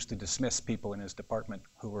refused to dismiss people in his department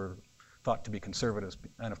who were thought to be conservatives.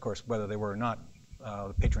 And of course, whether they were or not,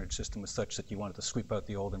 the patronage system was such that you wanted to sweep out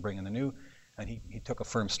the old and bring in the new. And he took a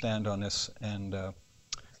firm stand on this and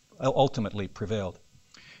ultimately prevailed.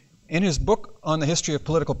 In his book on the history of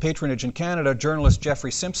political patronage in Canada, journalist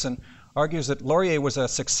Jeffrey Simpson argues that Laurier was a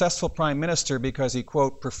successful prime minister because he,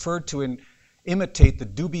 quote, preferred to imitate the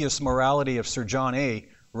dubious morality of Sir John A.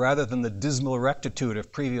 rather than the dismal rectitude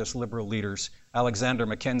of previous liberal leaders, Alexander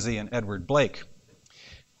Mackenzie and Edward Blake.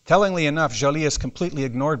 Tellingly enough, Joly is completely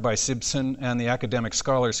ignored by Simpson and the academic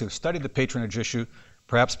scholars who studied the patronage issue,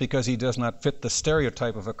 perhaps because he does not fit the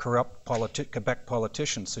stereotype of a corrupt Quebec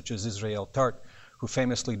politician such as Israel Tarte, who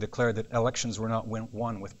famously declared that elections were not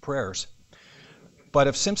won with prayers. But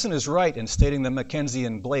if Simpson is right in stating that Mackenzie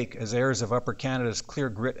and Blake, as heirs of Upper Canada's clear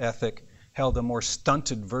grit ethic, held a more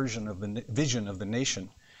stunted vision of the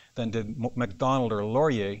nation than did MacDonald or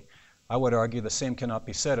Laurier, I would argue the same cannot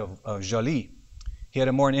be said of Joly. He had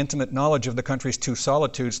a more intimate knowledge of the country's two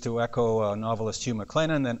solitudes, to echo novelist Hugh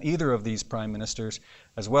MacLennan, than either of these prime ministers,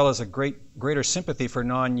 as well as a greater sympathy for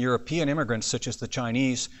non-European immigrants such as the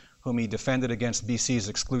Chinese, whom he defended against BC's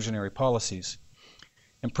exclusionary policies.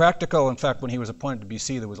 In fact, when he was appointed to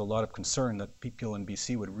BC, there was a lot of concern that people in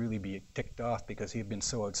BC would really be ticked off because he had been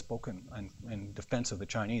so outspoken in defense of the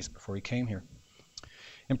Chinese before he came here.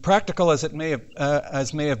 Impractical as may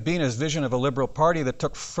have been his vision of a liberal party that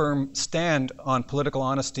took firm stand on political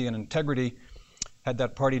honesty and integrity, Had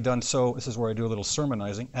that party done so, this is where I do a little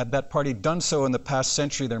sermonizing, had that party done so in the past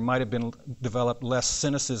century, there might have been developed less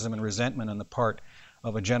cynicism and resentment on the part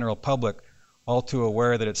of a general public, all too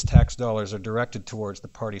aware that its tax dollars are directed towards the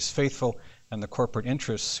party's faithful and the corporate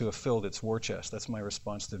interests who have filled its war chest. That's my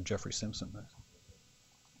response to Jeffrey Simpson.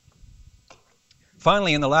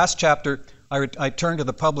 Finally, in the last chapter, I turn to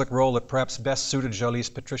the public role that perhaps best suited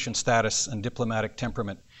Joly's patrician status and diplomatic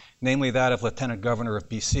temperament, namely that of Lieutenant Governor of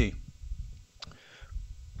BC.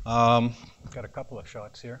 Got a couple of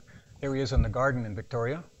shots here. Here he is in the garden in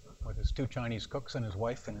Victoria with his 2 Chinese cooks and his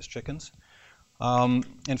wife and his chickens.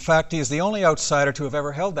 In fact, he is the only outsider to have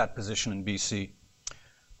ever held that position in BC.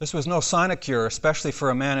 This was no sinecure, especially for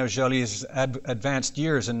a man of Joly's advanced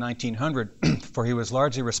years in 1900, for he was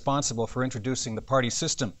largely responsible for introducing the party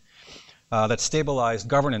system that stabilized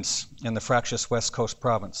governance in the fractious West Coast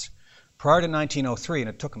province. Prior to 1903, and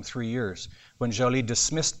it took him 3 years, when Joly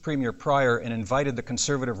dismissed Premier Pryor and invited the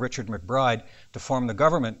conservative Richard McBride to form the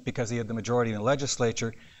government because he had the majority in the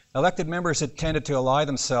legislature, elected members had tended to ally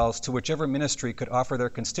themselves to whichever ministry could offer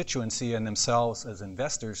their constituency and themselves as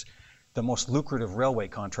investors the most lucrative railway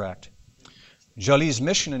contract. Joly's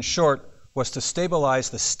mission, in short, was to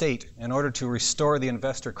stabilize the state in order to restore the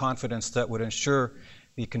investor confidence that would ensure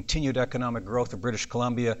the continued economic growth of British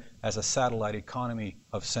Columbia as a satellite economy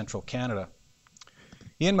of central Canada.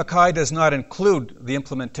 Ian Mackay does not include the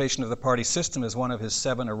implementation of the party system as one of his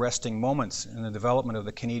 7 arresting moments in the development of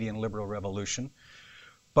the Canadian Liberal Revolution.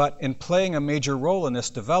 But in playing a major role in this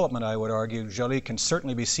development, I would argue, Joly can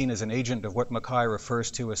certainly be seen as an agent of what Mackay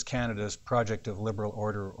refers to as Canada's project of liberal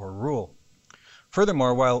order or rule.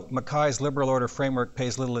 Furthermore, while Mackay's liberal order framework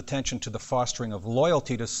pays little attention to the fostering of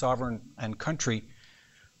loyalty to sovereign and country,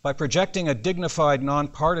 by projecting a dignified,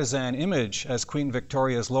 non-partisan image as Queen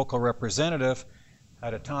Victoria's local representative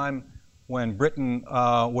at a time when Britain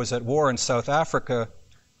was at war in South Africa,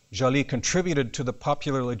 Joly contributed to the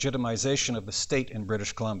popular legitimization of the state in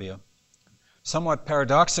British Columbia. Somewhat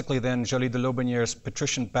paradoxically then, Joly de Lotbinière's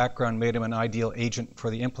patrician background made him an ideal agent for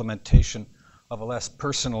the implementation of a less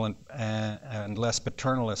personal and less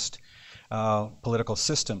paternalist political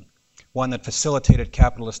system, one that facilitated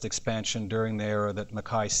capitalist expansion during the era that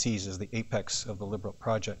Mackay sees as the apex of the liberal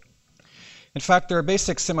project. In fact, there are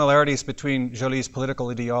basic similarities between Joly's political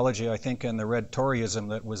ideology, I think, and the Red Toryism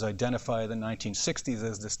that was identified in the 1960s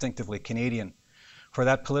as distinctively Canadian. For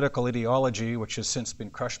that political ideology, which has since been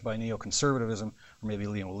crushed by neoconservatism, or maybe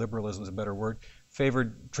neoliberalism is a better word,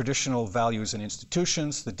 favored traditional values and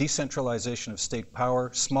institutions, the decentralization of state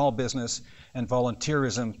power, small business, and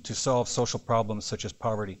volunteerism to solve social problems such as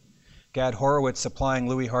poverty. Gad Horowitz, applying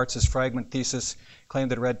Louis Hartz's fragment thesis,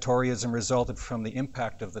 claimed that Red Toryism resulted from the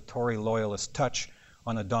impact of the Tory loyalist touch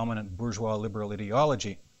on the dominant bourgeois liberal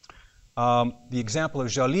ideology. The example of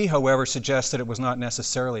Joly, however, suggests that it was not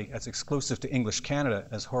necessarily as exclusive to English Canada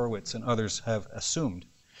as Horowitz and others have assumed.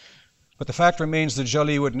 But the fact remains that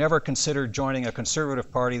Joly would never consider joining a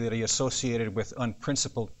conservative party that he associated with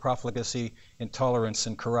unprincipled profligacy, intolerance,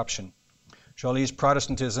 and corruption. Joly's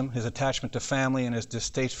Protestantism, his attachment to family, and his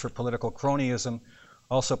distaste for political cronyism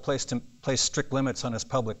also placed strict limits on his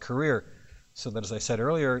public career, so that, as I said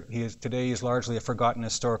earlier, today he is largely a forgotten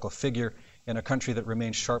historical figure in a country that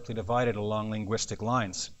remains sharply divided along linguistic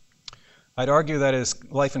lines. I'd argue that his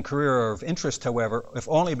life and career are of interest, however, if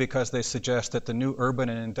only because they suggest that the new urban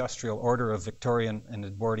and industrial order of Victorian and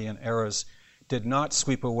Edwardian eras did not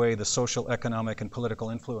sweep away the social, economic, and political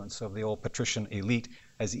influence of the old patrician elite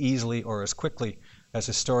as easily or as quickly as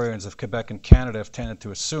historians of Quebec and Canada have tended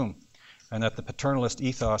to assume, and that the paternalist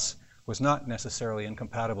ethos was not necessarily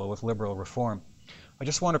incompatible with liberal reform. I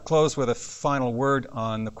just want to close with a final word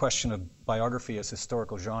on the question of biography as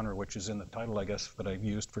historical genre, which is in the title, I guess, that I've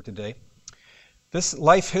used for today. This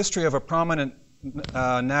life history of a prominent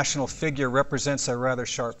national figure represents a rather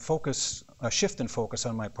sharp focus, a shift in focus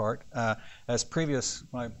on my part, as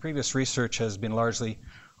my previous research has been largely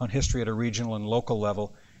on history at a regional and local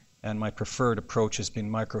level, and my preferred approach has been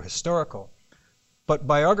microhistorical. But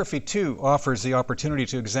biography, too, offers the opportunity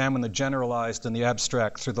to examine the generalized and the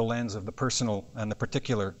abstract through the lens of the personal and the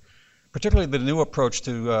particular, particularly the new approach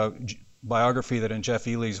to biography that, in Jeff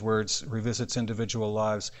Ely's words, revisits individual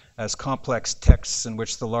lives as complex texts in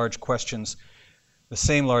which the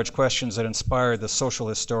same large questions that inspired the social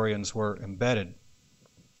historians were embedded.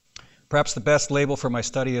 Perhaps the best label for my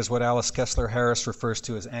study is what Alice Kessler Harris refers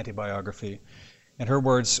to as anti-biography. In her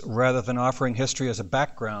words, rather than offering history as a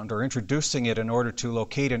background or introducing it in order to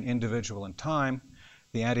locate an individual in time,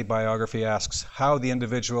 the anti-biography asks how the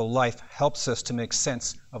individual life helps us to make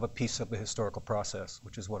sense of a piece of the historical process,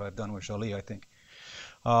 which is what I've done with Joly, I think,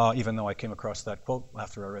 even though I came across that quote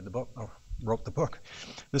after I read the book, or wrote the book.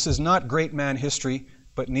 This is not great man history,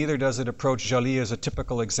 but neither does it approach Joly as a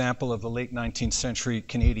typical example of the late 19th century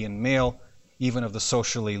Canadian male, even of the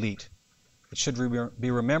social elite. It should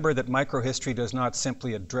be remembered that microhistory does not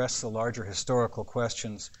simply address the larger historical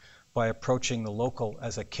questions by approaching the local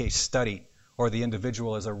as a case study or the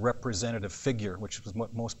individual as a representative figure, which is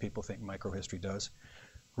what most people think microhistory does.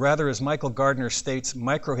 Rather, as Michael Gardner states,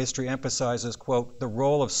 microhistory emphasizes, quote, the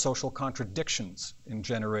role of social contradictions in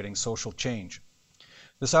generating social change.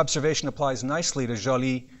 This observation applies nicely to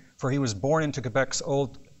Joly, for he was born into Quebec's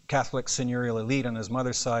old Catholic seigneurial elite on his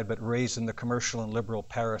mother's side, but raised in the commercial and liberal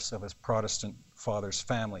Paris of his Protestant father's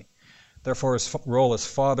family. Therefore, his role as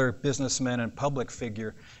father, businessman, and public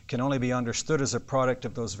figure can only be understood as a product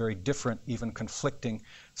of those very different, even conflicting,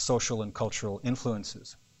 social and cultural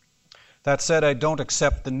influences. That said, I don't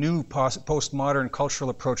accept the new postmodern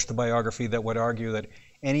cultural approach to biography that would argue that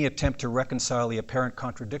any attempt to reconcile the apparent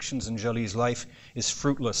contradictions in Joly's life is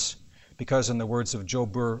fruitless, because in the words of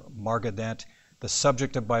Joubert Margadant, the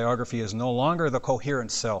subject of biography is no longer the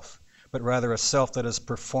coherent self, but rather a self that is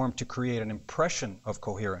performed to create an impression of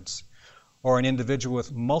coherence, or an individual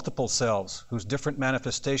with multiple selves whose different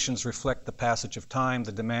manifestations reflect the passage of time,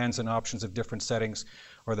 the demands and options of different settings,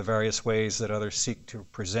 or the various ways that others seek to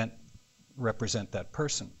represent that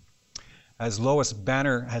person. As Lois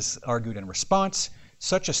Banner has argued in response,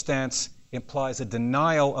 such a stance implies a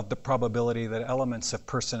denial of the probability that elements of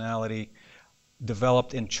personality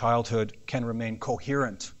developed in childhood can remain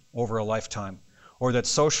coherent over a lifetime, or that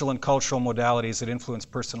social and cultural modalities that influence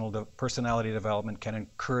personality development can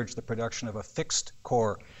encourage the production of a fixed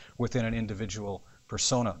core within an individual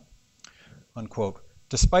persona, unquote.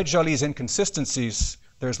 Despite Joly's inconsistencies,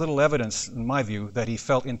 there's little evidence, in my view, that he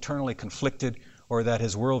felt internally conflicted or that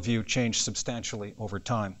his worldview changed substantially over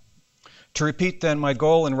time. To repeat then, my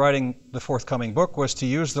goal in writing the forthcoming book was to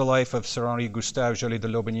use the life of Sir Henri-Gustave Joly de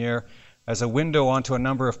Lotbinière as a window onto a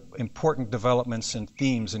number of important developments and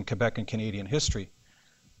themes in Quebec and Canadian history.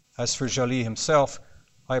 As for Joly himself,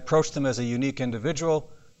 I approached him as a unique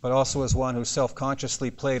individual, but also as one who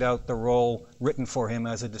self-consciously played out the role written for him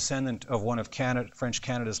as a descendant of one of French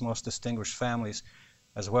Canada's most distinguished families,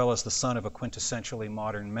 as well as the son of a quintessentially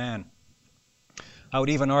modern man. I would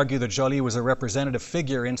even argue that Joly was a representative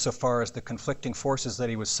figure insofar as the conflicting forces that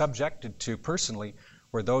he was subjected to personally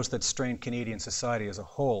were those that strained Canadian society as a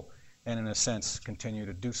whole, and in a sense continue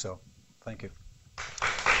to do so. Thank you.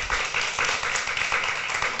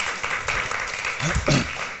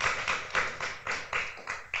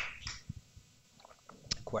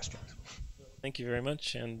 Questions? Thank you very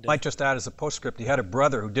much. And might just add as a postscript, he had a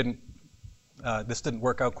brother who didn't, this didn't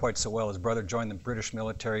work out quite so well. His brother joined the British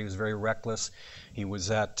military. He was very reckless. He was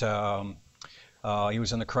he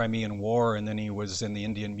was in the Crimean War, and then he was in the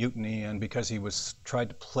Indian Mutiny, and because he tried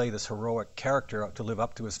to play this heroic character to live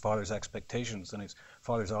up to his father's expectations, and his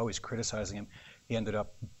father's always criticizing him, he ended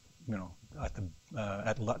up, you know, at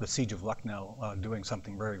the Siege of Lucknow doing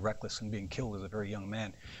something very reckless and being killed as a very young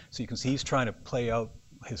man. So you can see he's trying to play out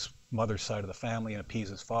his mother's side of the family and appease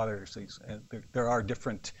his father. So there are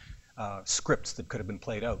different scripts that could have been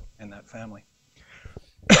played out in that family.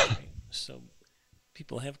 So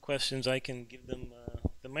people have questions, I can give them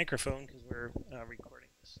the microphone because we're recording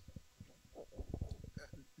this.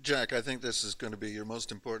 Jack, I think this is going to be your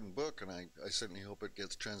most important book, and I certainly hope it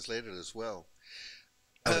gets translated as well.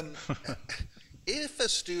 If a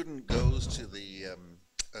student goes to the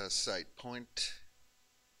site Point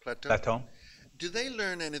Plateau, do they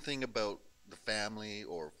learn anything about the family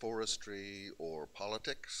or forestry or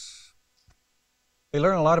politics? They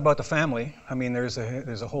learn a lot about the family. I mean, there's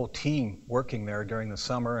a whole team working there during the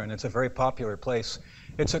summer, and it's a very popular place.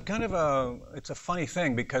 It's a kind of it's a funny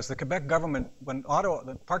thing because the Quebec government, when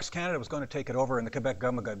Parks Canada was going to take it over, and the Quebec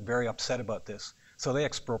government got very upset about this, so they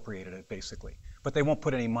expropriated it basically. But they won't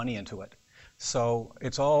put any money into it. So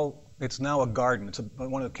it's now a garden. It's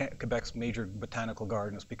one of Quebec's major botanical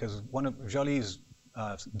gardens because one of Joly's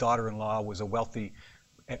daughter-in-law was a wealthy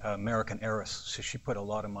American heiress, so she put a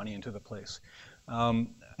lot of money into the place.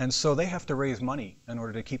 And so they have to raise money in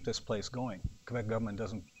order to keep this place going. Quebec government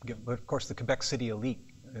doesn't give, but of course the Quebec City elite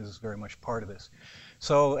is very much part of this.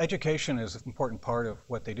 So education is an important part of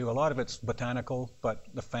what they do. A lot of it's botanical, but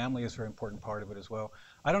the family is a very important part of it as well.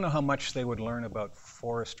 I don't know how much they would learn about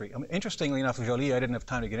forestry. I mean, interestingly enough, Joly, I didn't have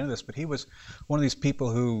time to get into this, but he was one of these people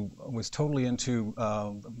who was totally into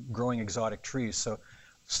growing exotic trees. So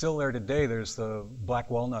still there today, there's the black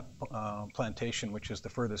walnut plantation, which is the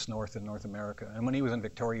furthest north in North America. And when he was in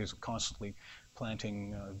Victoria, he was constantly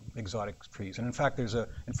planting exotic trees. And in fact, there's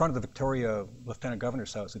in front of the Victoria Lieutenant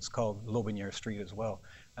Governor's house, it's called Lotbinière Street as well.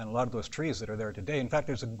 And a lot of those trees that are there today, in fact,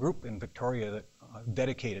 there's a group in Victoria that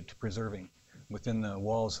dedicated to preserving within the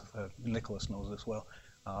walls, Nicholas knows this well,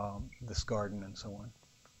 this garden and so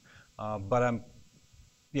on. But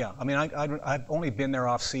yeah, I mean, I've only been there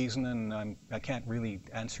off season, and I can't really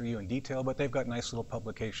answer you in detail, but they've got nice little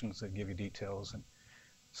publications that give you details and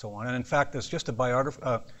so on. And in fact, there's just a biography.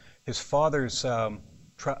 His father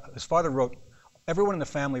wrote, everyone in the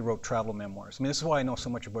family wrote travel memoirs. I mean, this is why I know so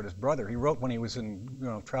much about his brother. He wrote when he was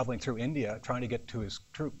traveling through India, trying to get to his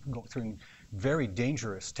troop, going through very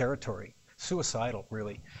dangerous territory, suicidal,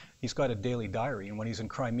 really. He's got a daily diary, and when he's in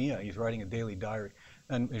Crimea, he's writing a daily diary.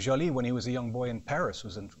 And Joly, when he was a young boy in Paris,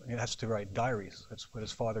 he has to write diaries. That's what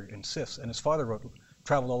his father insists. And his father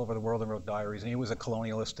traveled all over the world and wrote diaries, and he was a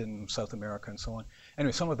colonialist in South America and so on.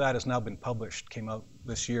 Anyway, some of that has now been published, came out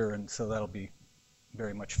this year, and so that'll be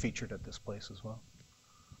very much featured at this place as well.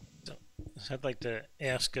 So I'd like to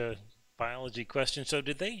ask a biology question. So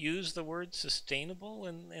did they use the word sustainable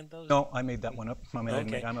in those? No, I made that one up. I mean,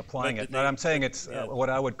 okay. I'm applying it. But I'm saying it's what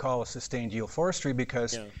I would call a sustained geoforestry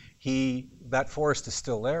because that forest is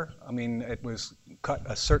still there. I mean, it was cut,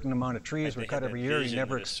 a certain amount of trees were cut every year. He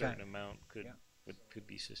never expanded. A certain amount could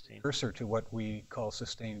be sustained. Cursor to what we call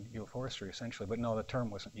sustained geoforestry, essentially. But no, the term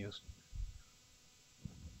wasn't used.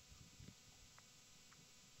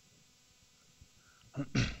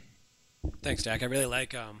 Thanks, Jack. I really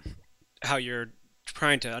like how you're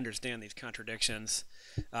trying to understand these contradictions.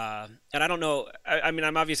 And I don't know, I mean,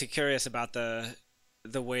 I'm obviously curious about the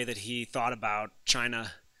way that he thought about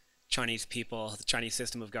China, Chinese people, the Chinese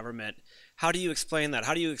system of government. How do you explain that?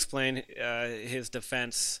 How do you explain his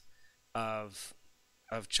defense of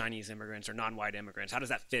Chinese immigrants or non-white immigrants? How does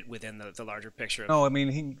that fit within the larger picture? No, I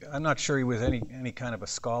mean, I'm not sure he was any kind of a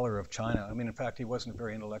scholar of China. I mean, in fact, he wasn't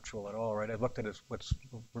very intellectual at all, right? I've looked at what's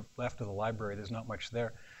left of the library. There's not much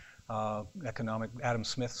there. Economic, Adam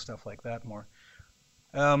Smith, stuff like that more.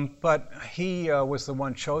 But he was the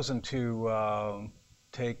one chosen to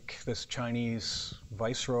take this Chinese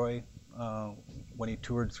viceroy when he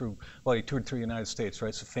toured through, the United States, right?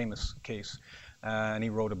 It's a famous case. And he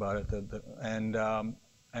wrote about it. And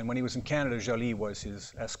when he was in Canada, Joly was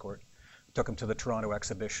his escort. Took him to the Toronto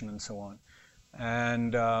exhibition and so on.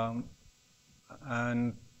 And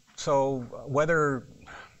so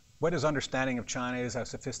what his understanding of China is, how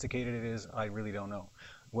sophisticated it is, I really don't know.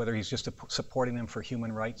 Whether he's just supporting them for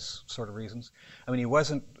human rights sort of reasons. I mean, he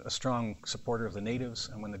wasn't a strong supporter of the natives,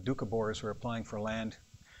 and when the Doukhobors were applying for land,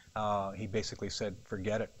 he basically said,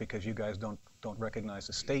 forget it, because you guys don't recognize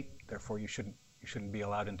the state, therefore you shouldn't be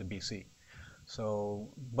allowed into BC.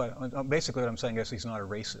 So, but basically what I'm saying is he's not a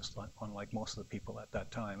racist, unlike most of the people at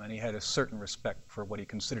that time, and he had a certain respect for what he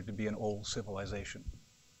considered to be an old civilization.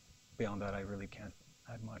 Beyond that, I really can't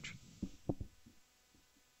add much.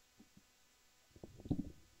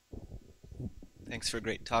 Thanks for a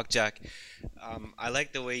great talk, Jack. I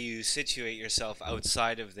like the way you situate yourself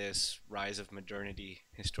outside of this rise of modernity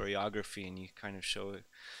historiography, and you kind of show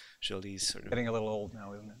Joly's sort of... Getting a little old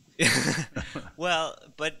now, isn't it? Well,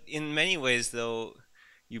 but in many ways, though,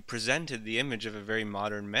 you presented the image of a very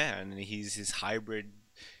modern man, and he's this hybrid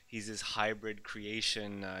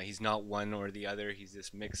creation. He's not one or the other. He's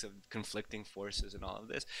this mix of conflicting forces and all of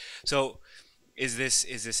this. So, is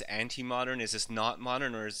this anti-modern? Is this not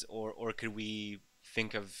modern, or could we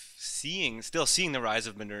think of still seeing the rise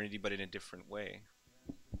of modernity, but in a different way?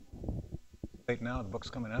 Right now, the book's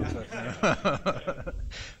coming out. So,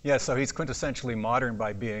 yeah, so he's quintessentially modern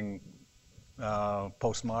by being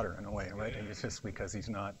postmodern in a way, right? And it's just because he's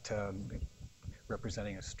not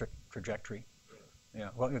representing a strict trajectory.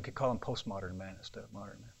 Yeah, well, you could call him postmodern man instead of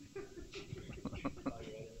modern man.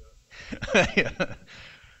 Yeah.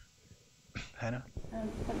 Hannah?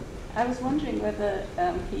 I was wondering whether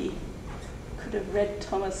he could have read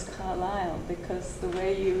Thomas Carlyle, because the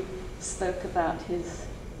way you spoke about his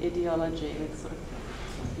ideology with sort of,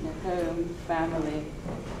 home, family,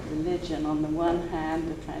 religion on the one hand,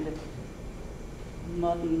 a kind of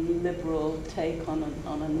modern liberal take on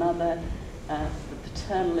another,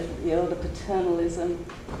 the older paternalism,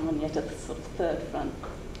 and yet at the sort of third front.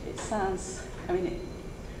 It sounds, it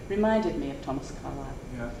reminded me of Thomas Carlyle.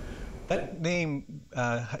 Yeah. That name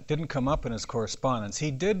didn't come up in his correspondence.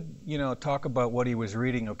 He did, talk about what he was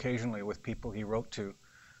reading occasionally with people he wrote to,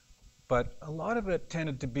 but a lot of it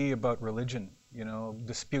tended to be about religion,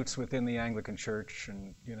 disputes within the Anglican Church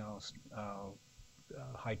and,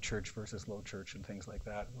 high church versus low church and things like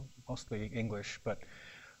that, mostly English, but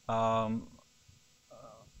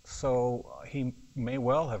so he may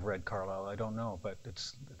well have read Carlyle, I don't know, but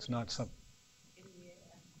it's not something.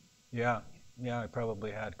 Yeah, I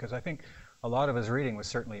probably had, because I think a lot of his reading was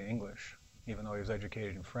certainly in English. even though he was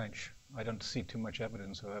educated in French. I don't see too much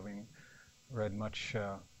evidence of having read much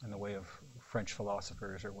in the way of French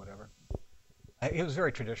philosophers or whatever. He was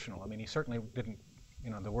very traditional. I mean, he certainly didn't,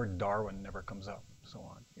 the word Darwin never comes up, so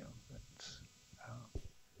on, It's,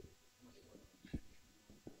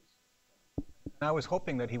 and I was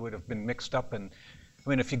hoping that he would have been mixed up in,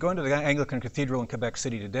 if you go into the Anglican Cathedral in Quebec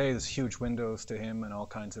City today, there's huge windows to him and all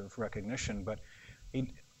kinds of recognition, but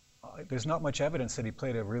there's not much evidence that he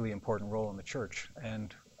played a really important role in the church,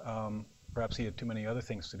 and perhaps he had too many other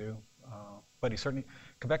things to do. But he certainly,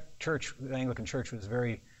 Quebec Church, the Anglican Church, was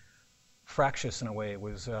very fractious in a way. It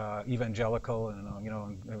was evangelical, and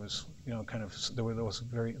it was kind of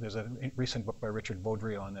there's a recent book by Richard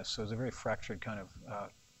Baudry on this. So it was a very fractured kind of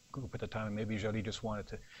group at the time, and maybe Joly just wanted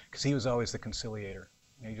to, because he was always the conciliator.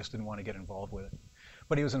 He just didn't want to get involved with it.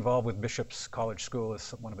 But he was involved with Bishop's College School.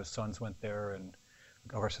 One of his sons went there, and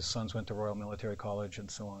of course his sons went to Royal Military College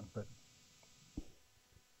and so on. But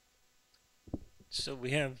so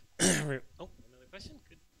we have another question.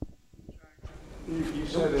 Good. You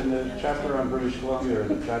said in the chapter on British Columbia, or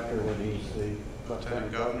the chapter when he's the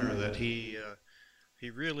lieutenant governor, that he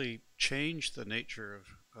really changed the nature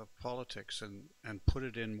of politics and put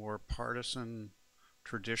it in more partisan,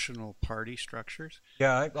 traditional party structures.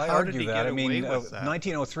 Yeah, I argue that. I mean,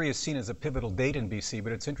 1903 is seen as a pivotal date in BC,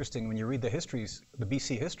 but it's interesting when you read the histories, the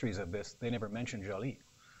BC histories of this, they never mention Joly.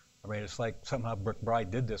 I mean, it's like somehow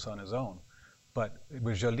Bride did this on his own, but it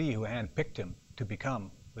was Joly who handpicked him to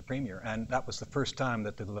become the premier, and that was the first time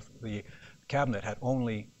that the cabinet had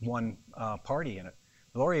only one party in it.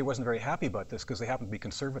 Laurier wasn't very happy about this because they happened to be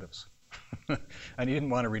conservatives, and he didn't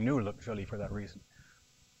want to renew Joly for that reason.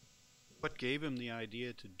 What gave him the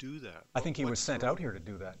idea to do that? I think he was sent out here to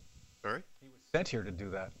do that. Sorry? He was sent here to do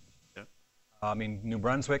that. Yeah. I mean, New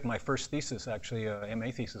Brunswick, my first thesis, actually,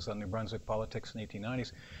 MA thesis on New Brunswick politics in the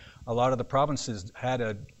 1890s, a lot of the provinces had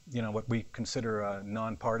a, what we consider a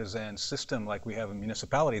non-partisan system, like we have in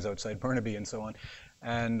municipalities outside Burnaby and so on.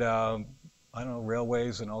 And, I don't know,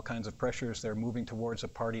 railways and all kinds of pressures, they're moving towards a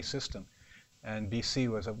party system. And BC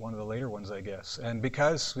was one of the later ones, I guess. And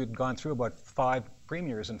because we'd gone through about 5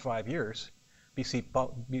 premiers in 5 years,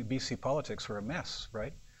 BC politics were a mess,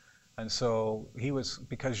 right? And so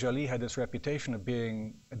because Joly had this reputation of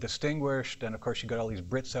being distinguished, and of course you got all these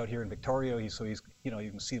Brits out here in Victoria, you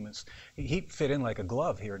can see him he fit in like a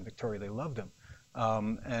glove here in Victoria. They loved him.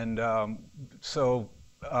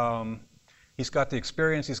 He's got the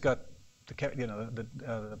experience, he's got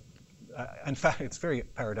in fact, it's very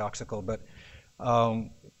paradoxical, but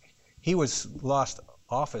he was lost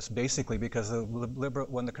office basically because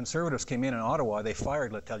when the Conservatives came in Ottawa, they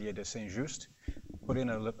fired Letellier de Saint-Just, put in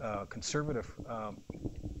a conservative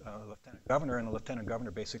lieutenant governor, and the lieutenant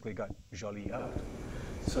governor basically got Joly out.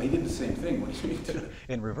 So he did the same thing when he did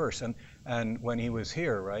in reverse. And when he was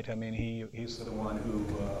here, right? I mean, he's the one who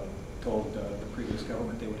told the previous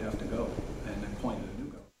government they would have to go and appointed a new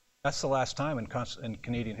governor. That's the last time in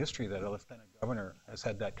Canadian history that a lieutenant governor has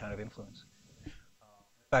had that kind of influence. In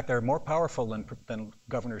fact, they're more powerful than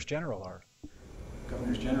governors general are.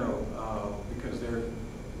 Governors general, because they're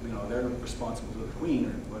responsible to the Queen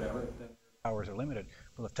or whatever, their powers are limited.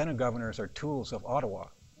 But lieutenant governors are tools of Ottawa,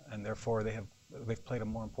 and therefore they've played a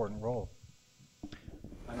more important role.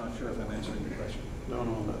 I'm not sure if I'm answering your question.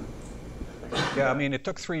 No. Yeah, I mean, it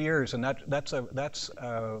took 3 years, and that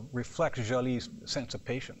reflects Joly's sense of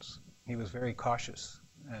patience. He was very cautious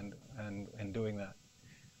in doing that.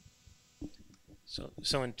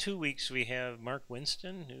 So in 2 weeks we have Mark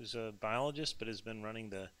Winston, who's a biologist but has been running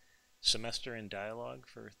the semester in dialogue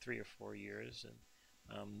for 3 or 4 years,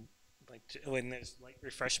 and when there's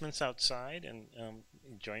refreshments outside, and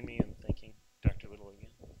join me in thanking